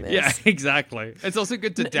doing this. Yeah, exactly. It's also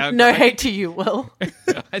good to downgrade. No hate to you, Will.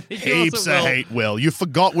 I think you Heaps also of will- hate, Will. You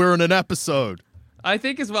forgot we're in an episode. I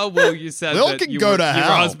think as well, Will, you said Will that can you go were to your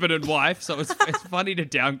hell. husband and wife, so it's funny to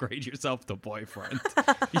downgrade yourself to boyfriend.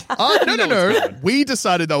 No. We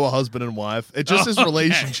decided they were husband and wife. It just is okay.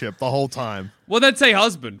 relationship the whole time. Well, then say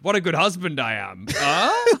husband. What a good husband I am.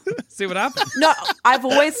 See what happens. No, I've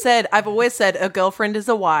always said a girlfriend is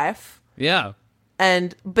a wife. Yeah.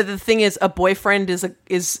 But the thing is, a boyfriend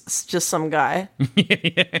is just some guy.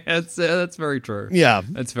 That's very true. Yeah.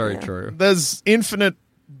 That's very true. There's infinite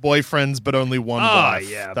boyfriends, but only one Oh, wife.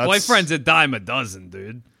 yeah. That's- Boyfriend's a dime a dozen,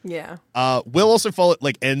 dude. Yeah. Will also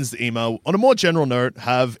ends the email. On a more general note,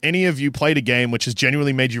 have any of you played a game which has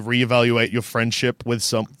genuinely made you reevaluate your friendship /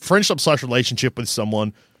 relationship with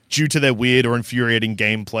someone due to their weird or infuriating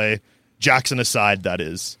gameplay? Jackson aside, that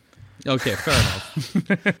is. Okay,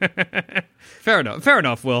 fair enough. Fair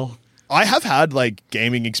enough, Will. I have had like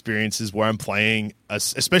gaming experiences where I'm playing,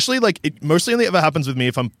 especially like it mostly only ever happens with me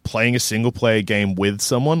if I'm playing a single player game with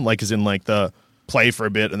someone, like as in like the play for a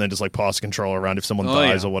bit and then just like pass the controller around if someone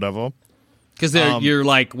dies yeah. or whatever. Because you're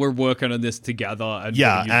like, we're working on this together. And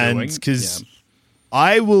Yeah, what are you and doing? because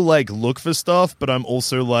I will like look for stuff, but I'm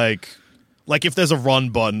also like if there's a run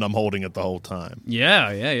button, I'm holding it the whole time.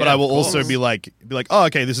 Yeah. But I will of also course. be like, oh,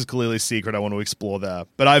 okay, this is clearly a secret. I want to explore that.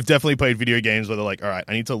 But I've definitely played video games where they're like, all right,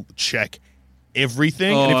 I need to check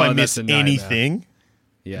everything, and if I Oh, miss that's a nightmare. anything,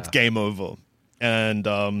 Yeah. it's game over. And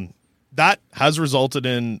that has resulted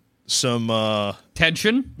in some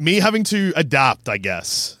Tension? me having to adapt, I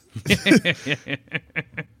guess.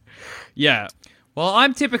 Yeah. Well,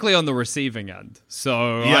 I'm typically on the receiving end,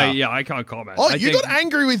 so Yeah. I can't comment. Oh, I you think- got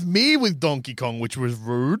angry with me with Donkey Kong, which was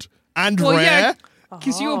rude and Well, rare. yeah,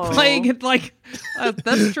 because you were playing it like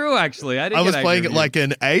that's true. Actually, I didn't. I was get angry playing it with you. like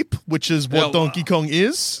an ape, which is what Yeah, Donkey Kong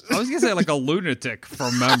is. I was gonna say like a lunatic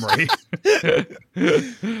from memory.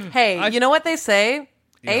 Hey, you know what they say?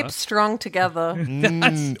 Apes strong together.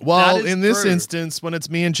 Well, that is in this true. instance, when it's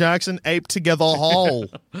me and Jackson, ape together whole.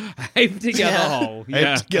 Ape together Yeah. whole.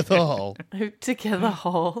 Yeah. Ape together whole. Together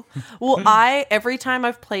whole. Well, every time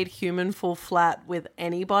I've played Human Fall Flat with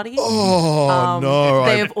anybody, Oh, no.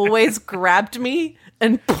 they have always grabbed me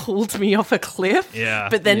and pulled me off a cliff. Yeah,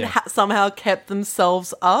 But then yeah. somehow kept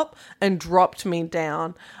themselves up and dropped me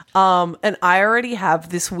down. And I already have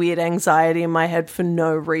this weird anxiety in my head for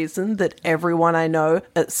no reason that everyone I know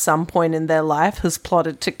at some point in their life has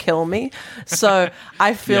plotted to kill me. So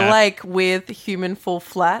I feel like with Human Fall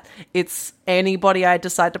Flat, it's anybody I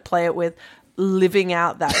decide to play it with living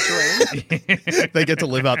out that dream. They get to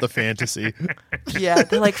live out the fantasy. Yeah,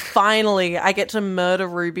 they're like, finally, I get to murder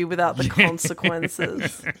Ruby without the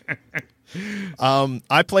consequences.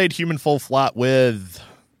 I played Human Fall Flat with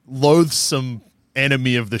loathsome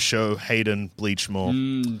enemy of the show, Hayden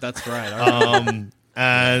Bleachmore. That's right.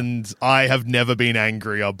 And I have never been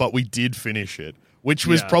angrier, but we did finish it, which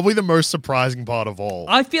was probably the most surprising part of all.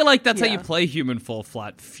 I feel like that's how you play Human Fall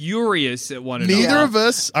Flat. Furious at one another. Neither of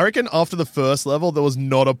us, I reckon after the first level, there was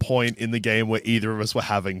not a point in the game where either of us were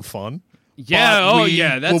having fun.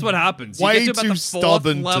 Yeah, that's what happens. You Way get to about too the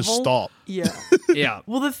stubborn level. to stop. Yeah. Yeah.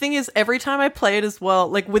 Well, the thing is, every time I play it as well,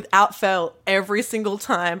 like without fail, every single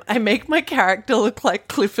time, I make my character look like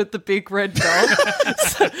Clifford the Big Red Dog.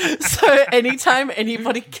 so anytime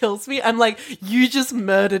anybody kills me, I'm like, you just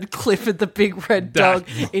murdered Clifford the Big Red Dog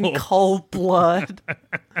in cold blood.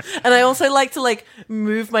 And I also like to like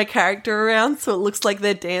move my character around so it looks like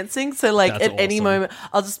they're dancing. So like That's at any awesome. moment,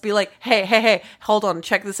 I'll just be like, hey, hold on,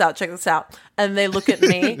 check this out. And they look at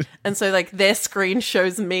me, and so like their screen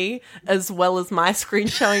shows me as well as my screen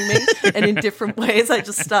showing me, and in different ways I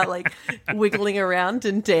just start like wiggling around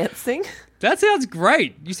and dancing. That sounds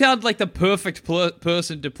great. You sound like the perfect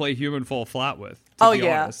person to play Human Fall Flat with, to be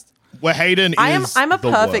honest. Where Hayden is I'm a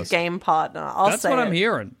the perfect worst. game partner. That's what I'm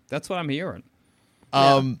hearing.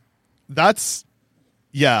 I've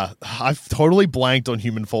totally blanked on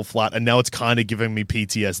Human Fall Flat, and now it's kind of giving me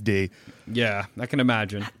PTSD. Yeah, I can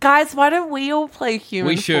imagine. Guys, why don't we all play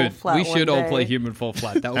Human Fall Flat? We should all day? play Human Fall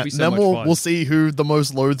Flat. That would be so then much fun. we'll see who the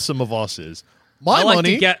most loathsome of us is. I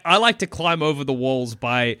like to climb over the walls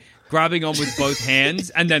by grabbing on with both hands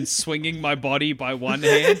and then swinging my body by one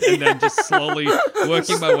hand and then just slowly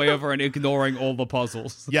working my way over and ignoring all the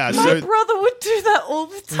puzzles. Yeah, My brother would do that all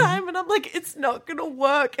the time, and I'm like, it's not going to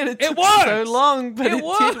work. And it took works! so long, but it did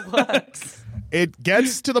work. It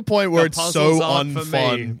gets to the point where The it's puzzles so aren't for me.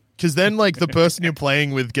 unfun. Because then, like, the person you're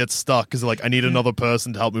playing with gets stuck because, like, I need another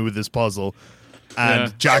person to help me with this puzzle.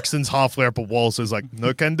 And Jackson's halfway up a wall, so he's like,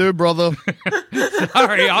 no can do, brother.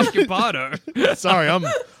 Sorry, occupado. Sorry, I'm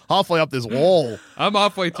halfway up this wall. I'm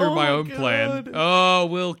halfway through my own God. plan. Oh,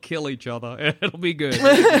 we'll kill each other. It'll be good.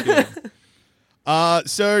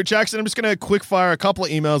 So, Jackson, I'm just going to quick fire a couple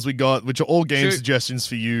of emails we got, which are all game Shoot. suggestions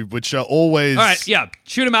for you, which are always... All right, yeah.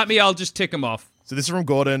 Shoot them at me. I'll just tick them off. So this is from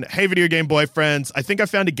Gordon. Hey, video game boyfriends. I think I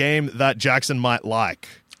found a game that Jackson might like.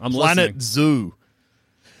 I'm Planet listening. Zoo.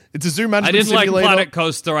 It's a zoo I management didn't like simulator. Planet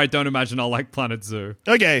Coaster. I don't imagine I'll like Planet Zoo.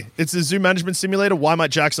 Okay, it's a zoo management simulator. Why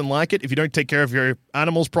might Jackson like it? If you don't take care of your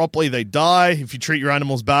animals properly, they die. If you treat your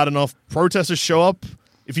animals bad enough, protesters show up.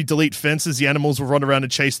 If you delete fences, the animals will run around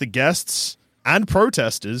and chase the guests and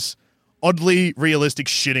protesters. Oddly realistic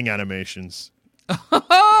shitting animations.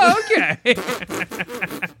 Oh, okay.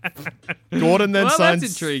 Gordon then Well, signs.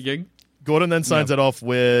 that's intriguing. Gordon then signs it off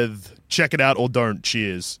with "Check it out or don't."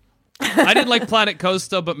 Cheers. I didn't like Planet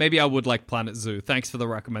Coaster, but maybe I would like Planet Zoo. Thanks for the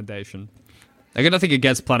recommendation. I got nothing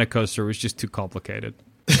against Planet Coaster. It was just too complicated.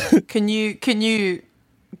 Can you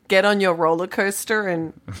get on your roller coaster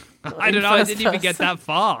and... I don't know. I didn't even get that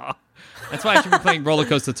far. That's why I should be playing Roller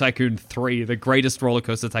Coaster Tycoon 3, the greatest Roller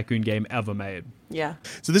Coaster Tycoon game ever made. Yeah.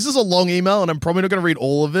 So this is a long email, and I'm probably not going to read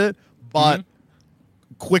all of it, but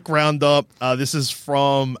quick roundup. This is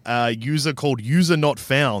from a user called User Not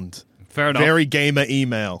Found. Fair enough. Very gamer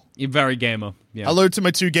email. You're very gamer. Yeah. Hello to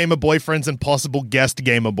my 2 gamer boyfriends and possible guest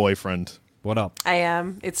gamer boyfriend. What up? I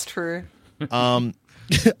am. It's true. I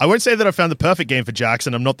won't say that I found the perfect game for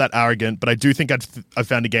Jackson. I'm not that arrogant, but I do think I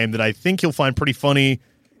found a game that I think he'll find pretty funny.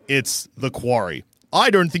 It's The Quarry. I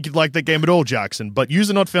don't think you'd like that game at all, Jackson, but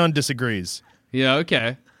User Not Found disagrees. Yeah,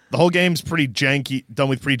 okay. The whole game's pretty janky, done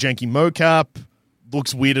with pretty janky mocap,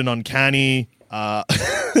 looks weird and uncanny.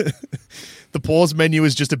 The pause menu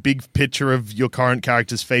is just a big picture of your current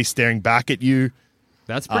character's face staring back at you.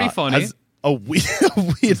 That's pretty funny. As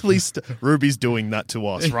weirdly Ruby's doing that to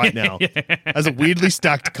us right now. As a weirdly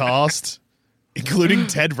stacked cast, including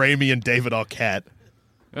Ted Raimi and David Arquette.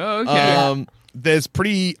 Oh, okay. There's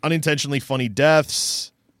pretty unintentionally funny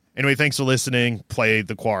deaths. Anyway, thanks for listening. Play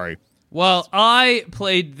The Quarry. Well, I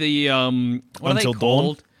played the what are they Until Dawn?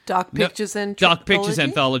 called? Dark Pictures Dark Pictures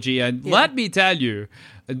Anthology, and let me tell you,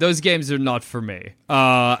 those games are not for me.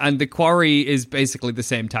 And The Quarry is basically the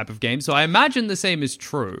same type of game, so I imagine the same is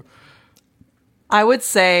true. I would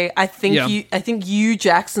say, I think you,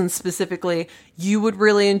 Jackson, specifically, you would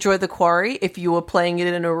really enjoy The Quarry if you were playing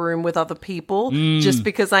it in a room with other people, just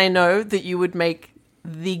because I know that you would make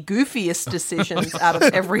the goofiest decisions out of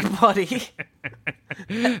everybody.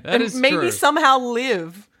 That is maybe true. somehow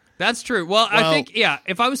live. That's true. Well, I think,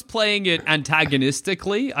 if I was playing it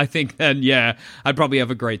antagonistically, I think then, I'd probably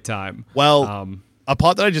have a great time. Well, a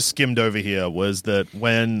part that I just skimmed over here was that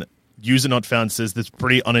when User Not Found says there's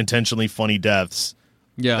pretty unintentionally funny deaths,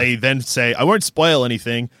 they then say, I won't spoil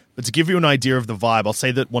anything, but to give you an idea of the vibe, I'll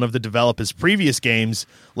say that one of the developers' previous games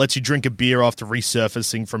lets you drink a beer after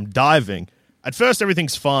resurfacing from diving. At first,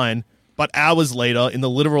 everything's fine, but hours later, in the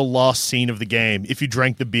literal last scene of the game, if you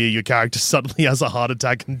drank the beer, your character suddenly has a heart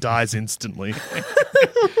attack and dies instantly.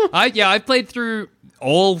 I played through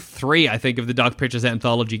all 3, I think, of the Dark Pictures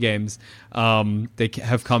anthology games they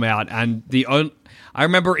have come out, and I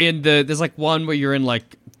remember there's like one where you're in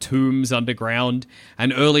like tombs underground,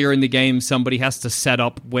 and earlier in the game somebody has to set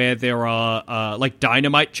up where there are like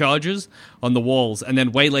dynamite charges on the walls, and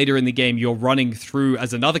then way later in the game you're running through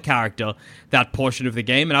as another character that portion of the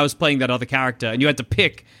game, and I was playing that other character, and you had to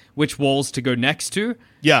pick which walls to go next to.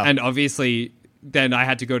 And obviously then I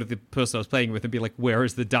had to go to the person I was playing with and be like, where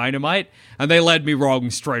is the dynamite? And they led me wrong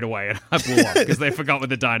straight away, and I blew up because they forgot what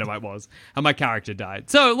the dynamite was, and my character died.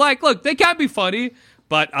 So, like, look, they can be funny,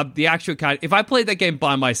 but the actual kind, if I played that game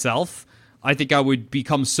by myself, I think I would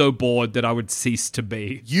become so bored that I would cease to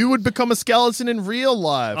be. You would become a skeleton in real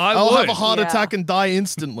life. I'll have a heart attack and die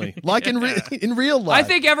instantly, like in real life. I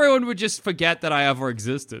think everyone would just forget that I ever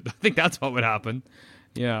existed. I think that's what would happen.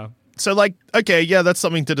 Yeah. So, like, okay, that's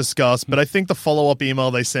something to discuss, but I think the follow-up email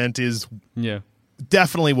they sent is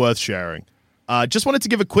definitely worth sharing. Just wanted to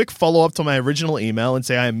give a quick follow-up to my original email and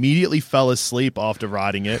say I immediately fell asleep after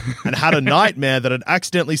writing it and had a nightmare that I'd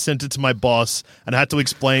accidentally sent it to my boss and had to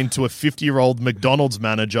explain to a 50-year-old McDonald's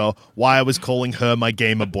manager why I was calling her my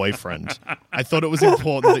gamer boyfriend. I thought it was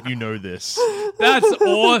important that you know this. That's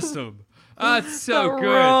awesome. That's so That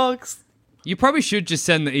good. rocks. You probably should just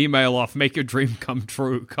send the email off, make your dream come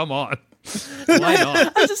true. Come on. Why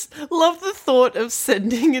not? I just love the thought of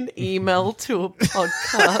sending an email to a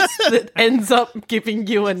podcast that ends up giving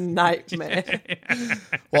you a nightmare.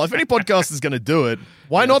 Well, if any podcast is going to do it,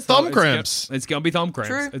 why not Thumb Cramps? It's going to be Thumb Cramps.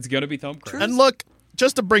 True. It's going to be Thumb Cramps. And look,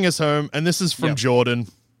 just to bring us home, and this is from Jordan.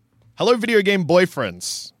 Hello, video game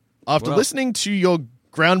boyfriends. After listening to your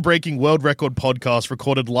groundbreaking world record podcast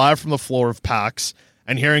recorded live from the floor of PAX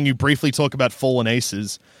and hearing you briefly talk about Fallen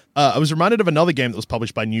Aces, I was reminded of another game that was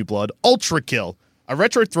published by New Blood, Ultra Kill, a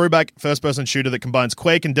retro throwback first-person shooter that combines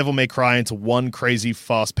Quake and Devil May Cry into one crazy,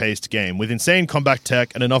 fast-paced game with insane combat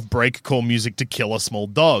tech and enough breakcore music to kill a small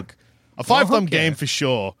dog. A 5-thumb game for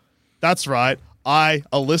sure. That's right. I,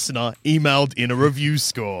 a listener, emailed in a review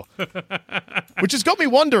score. Which has got me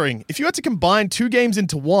wondering, if you had to combine 2 games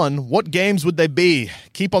into one, what games would they be?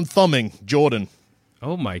 Keep on thumbing, Jordan.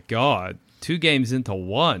 Oh my god. 2 games into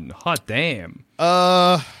one. Hot damn.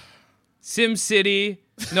 SimCity.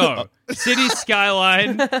 No. City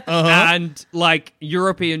Skyline and, like,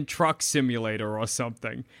 European Truck Simulator or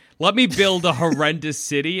something. Let me build a horrendous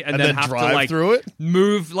city and then have drive to, like, through it?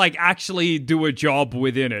 move, like, actually do a job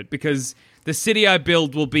within it. Because the city I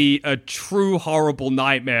build will be a true horrible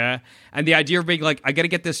nightmare. And the idea of being like, I gotta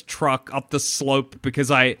get this truck up the slope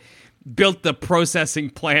because I built the processing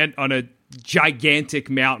plant on a gigantic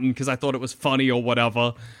mountain because I thought it was funny or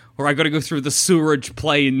whatever. Or I gotta go through the sewerage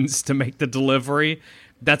plains to make the delivery.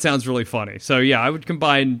 That sounds really funny. So yeah, I would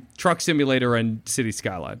combine Truck Simulator and City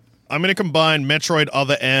Skyline. I'm going to combine Metroid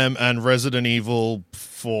Other M and Resident Evil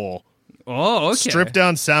 4. Oh, okay. Strip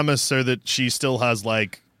down Samus so that she still has,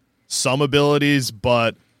 like, some abilities,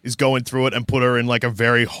 but is going through it and put her in, like, a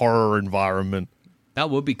very horror environment.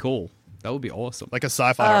 That would be cool. That would be awesome. Like a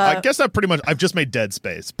sci-fi horror. I guess that pretty much... I've just made Dead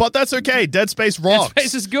Space. But that's okay. Dead Space rocks. Dead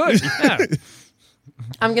Space is good. Yeah.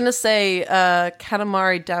 I'm going to say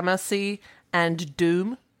Katamari Damacy and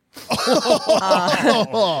Doom.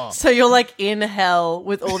 So you're like in hell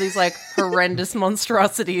with all these like horrendous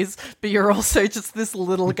monstrosities, but you're also just this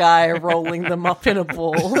little guy rolling them up in a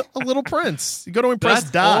ball. A little prince. You got to impress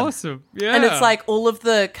That's Dad. awesome. Yeah. And it's like all of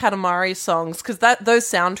the Katamari songs, because those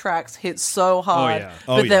soundtracks hit so hard, yeah.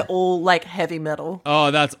 but they're all like heavy metal.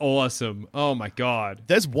 Oh, that's awesome. Oh my god.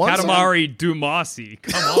 There's one Katamari Damacy.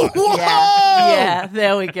 Come on. Yeah,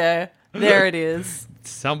 there we go. There it is.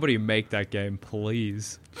 Somebody make that game,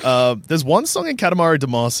 please. There's one song in Katamari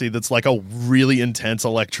Damacy that's like a really intense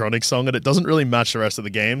electronic song, and it doesn't really match the rest of the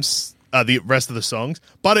games, the rest of the songs,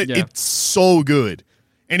 but it's so good.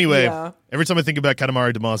 Anyway, every time I think about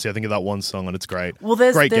Katamari Damacy, I think of that one song, and it's great. Well,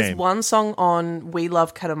 there's game. one song on We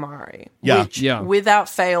Love Katamari, which, without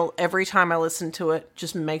fail, every time I listen to it,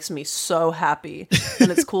 just makes me so happy.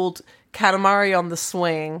 And it's called Katamari on the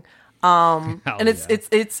Swing. And it's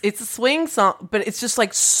a swing song, but it's just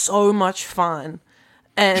like so much fun.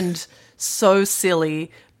 and so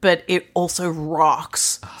silly, but it also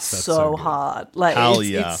rocks so hard. Like, Hell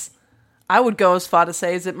yeah. I would go as far to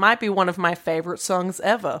say it might be one of my favorite songs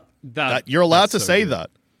ever. You're allowed to that's so say good. that.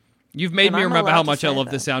 You've made And me I'm remember allowed how to much I say love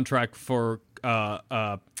that. the soundtrack for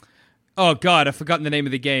oh god, I've forgotten the name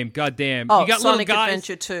of the game. God damn. Oh, You got Sonic little guys.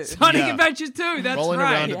 Adventure 2. Sonic Yeah. Adventure 2, that's Rolling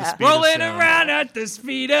right. around at the speed Rolling of sound. around at the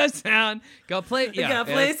speed of sound. Got play yeah. Got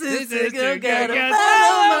yeah. places to go, Gotta gotta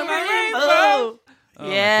follow my rainbow. Oh my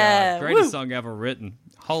Yeah. God. Greatest Woo. song ever written.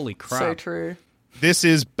 Holy crap. So true. This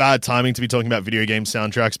is bad timing to be talking about video game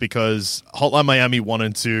soundtracks because Hotline Miami 1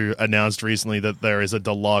 and 2 announced recently that there is a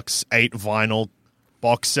deluxe 8 vinyl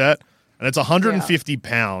box set, and it's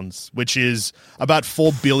 £150, which is about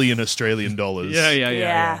 4 billion Australian dollars.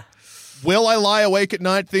 Yeah. Will I lie awake at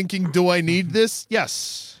night thinking, do I need this?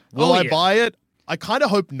 Yes. Will I buy it? I kind of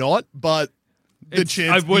hope not, but the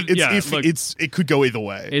chance it could go either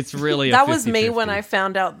way. It's really a That was me 50-50. when I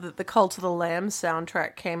found out that the Cult of the Lamb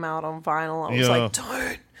soundtrack came out on vinyl. I was like,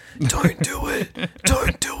 don't do it.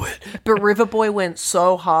 Don't do it. But Riverboy went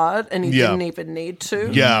so hard and he didn't even need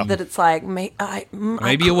to. Yeah. That it's like,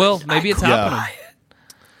 Maybe you will. Maybe it's happening.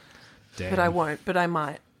 Damn. But I won't. But I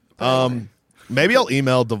might. Maybe I'll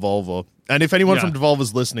email Devolver. And if anyone from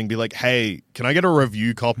Devolver's listening, be like, hey, can I get a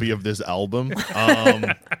review copy of this album?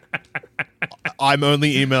 I'm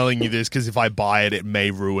only emailing you this because if I buy it, it may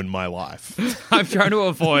ruin my life. I'm trying to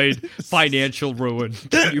avoid financial ruin.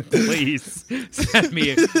 Can you please send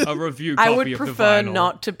me a review copy I would of prefer the vinyl?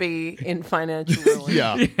 not to be in financial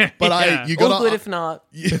ruin. But you All gotta good if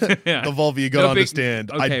not. Devolver, you gotta No big- understand.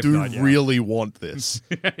 okay I if do not, yeah. really want this.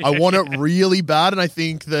 I want it really bad, and I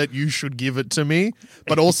think that you should give it to me.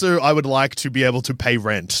 But also, I would like to be able to pay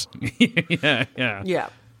rent. Yeah.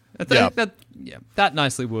 That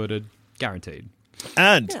nicely worded. Guaranteed.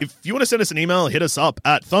 And if you want to send us an email, hit us up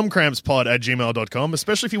at thumbcrampspod@gmail.com.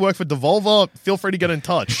 Especially if you work for Devolver, feel free to get in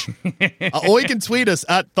touch. Or you can tweet us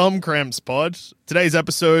at thumbcrampspod. Today's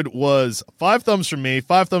episode was 5 thumbs from me,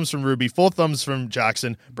 5 thumbs from Ruby, 4 thumbs from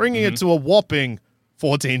Jackson, bringing it to a whopping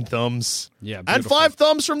 14 thumbs. Yeah, and beautiful. 5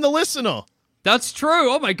 thumbs from the listener. That's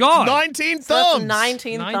true. Oh my god. 19 So that's thumbs.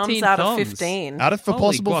 19 thumbs out of 15. Out of a Holy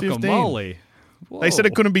possible 15. guacamole. They said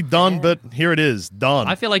it couldn't be done, but here it is. Done.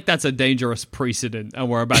 I feel like that's a dangerous precedent, and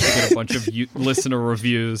we're about to get a bunch of listener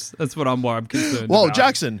reviews. That's what I'm concerned Well, about.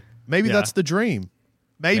 Jackson, maybe that's the dream.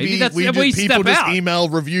 Maybe that's- we we people step just out. email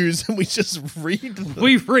reviews and we just read them.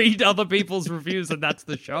 We read other people's reviews, and that's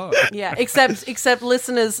the show. Yeah, except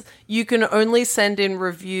listeners, you can only send in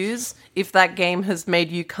reviews if that game has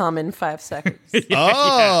made you come in 5 seconds.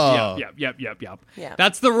 Oh. Yep. Yeah.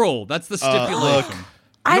 That's the rule. That's the stipulation.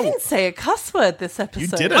 I didn't say a cuss word this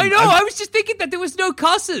episode. didn't. I know. I was just thinking that there was no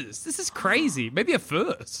cusses. This is crazy. Maybe a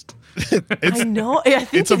first. I know. I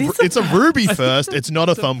think It's a Ruby first. It's not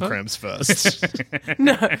a thumb cramps first.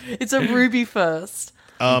 No, it's a Ruby first.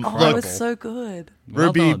 That look, was so good.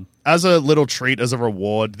 Ruby, done. as a little treat, as a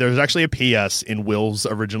reward, there's actually a PS in Will's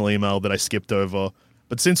original email that I skipped over.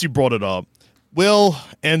 But since you brought it up, Will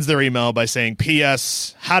ends their email by saying,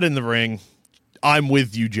 P.S. Hat in the ring. I'm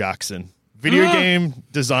with you, Jackson. Video game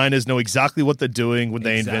designers know exactly what they're doing when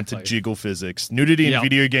they invented jiggle physics. Nudity in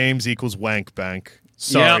video games equals wank bank.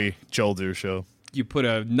 Sorry, Joel Dusha. You put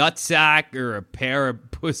a nutsack or a pair of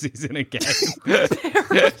pussies in a game.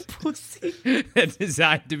 Pussy. That's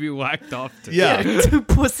designed to be whacked off to. Yeah, Two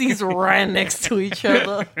pussies ran next to each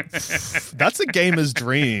other. that's a gamer's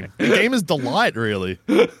dream. A gamer's delight, really.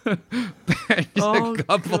 Just a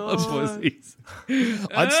couple of pussies.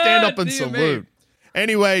 I'd stand up and dear me. salute.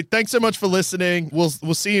 Anyway, thanks so much for listening. We'll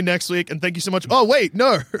see you next week, and thank you so much. Oh, wait,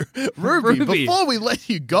 no. Ruby, before we let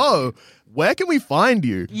you go, where can we find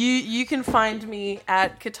you? You can find me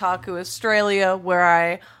at Kotaku Australia,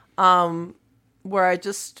 where I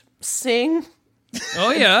just sing.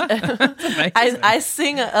 Oh, yeah. I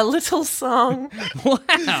sing a little song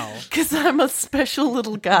Wow. because I'm a special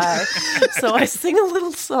little guy. So I sing a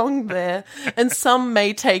little song there, and some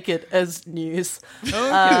may take it as news.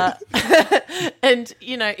 And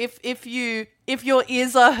you know, if your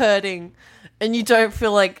ears are hurting and you don't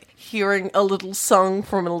feel like hearing a little song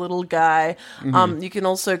from a little guy, you can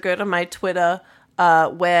also go to my Twitter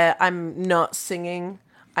where I'm not singing.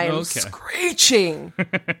 I am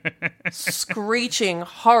screeching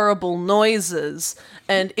horrible noises.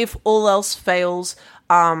 And if all else fails,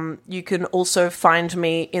 you can also find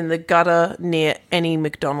me in the gutter near any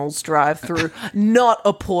McDonald's drive-thru, not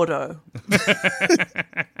a Porto.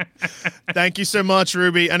 Thank you so much,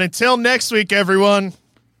 Ruby. And until next week, everyone,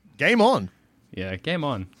 game on. Yeah, game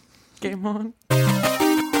on. Game on.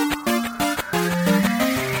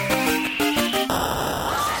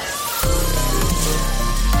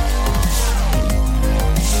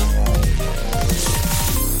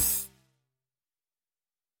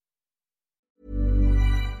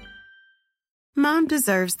 Mom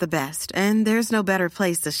deserves the best, and there's no better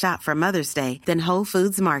place to shop for Mother's Day than Whole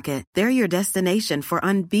Foods Market. They're your destination for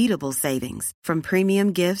unbeatable savings, from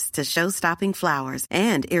premium gifts to show-stopping flowers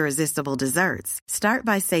and irresistible desserts. Start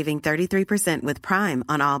by saving 33% with Prime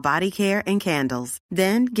on all body care and candles.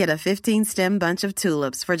 Then get a 15-stem bunch of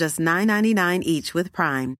tulips for just $9.99 each with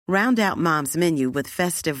Prime. Round out Mom's menu with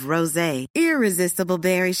festive rosé, irresistible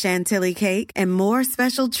berry chantilly cake, and more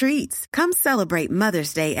special treats. Come celebrate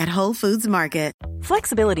Mother's Day at Whole Foods Market.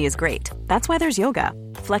 Flexibility is great. That's why there's yoga.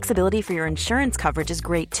 Flexibility for your insurance coverage is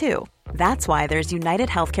great too. That's why there's United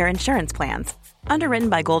Healthcare Insurance Plans. Underwritten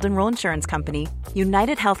by Golden Rule Insurance Company,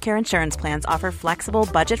 United Healthcare Insurance Plans offer flexible,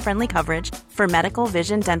 budget-friendly coverage for medical,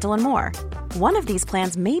 vision, dental, and more. One of these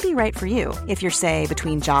plans may be right for you if you're, say,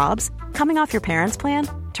 between jobs, coming off your parents' plan,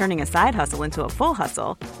 turning a side hustle into a full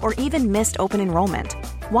hustle, or even missed open enrollment.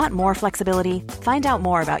 Want more flexibility? Find out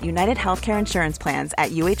more about United Healthcare Insurance Plans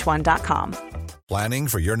at uh1.com. Planning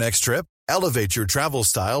for your next trip? Elevate your travel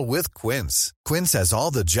style with Quince. Quince has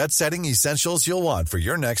all the jet-setting essentials you'll want for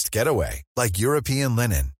your next getaway, like European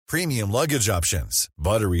linen, premium luggage options,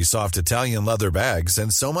 buttery soft Italian leather bags,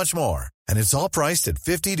 and so much more. And it's all priced at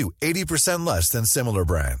 50 to 80% less than similar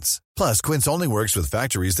brands. Plus, Quince only works with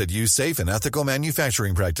factories that use safe and ethical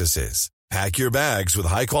manufacturing practices. Pack your bags with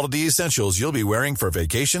high-quality essentials you'll be wearing for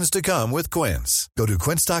vacations to come with Quince. Go to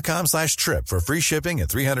quince.com/trip for free shipping and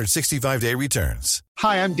 365-day returns.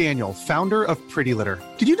 Hi, I'm Daniel, founder of Pretty Litter.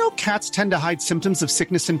 Did you know cats tend to hide symptoms of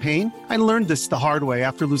sickness and pain? I learned this the hard way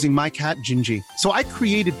after losing my cat, Gingy. So I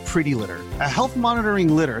created Pretty Litter, a health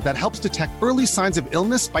monitoring litter that helps detect early signs of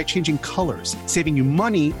illness by changing colors, saving you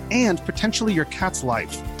money and potentially your cat's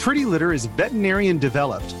life. Pretty Litter is veterinarian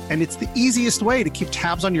developed, and it's the easiest way to keep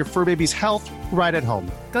tabs on your fur baby's health right at home.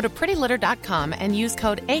 Go to prettylitter.com and use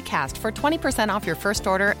code ACAST for 20% off your first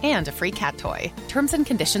order and a free cat toy. Terms and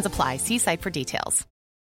conditions apply. See site for details.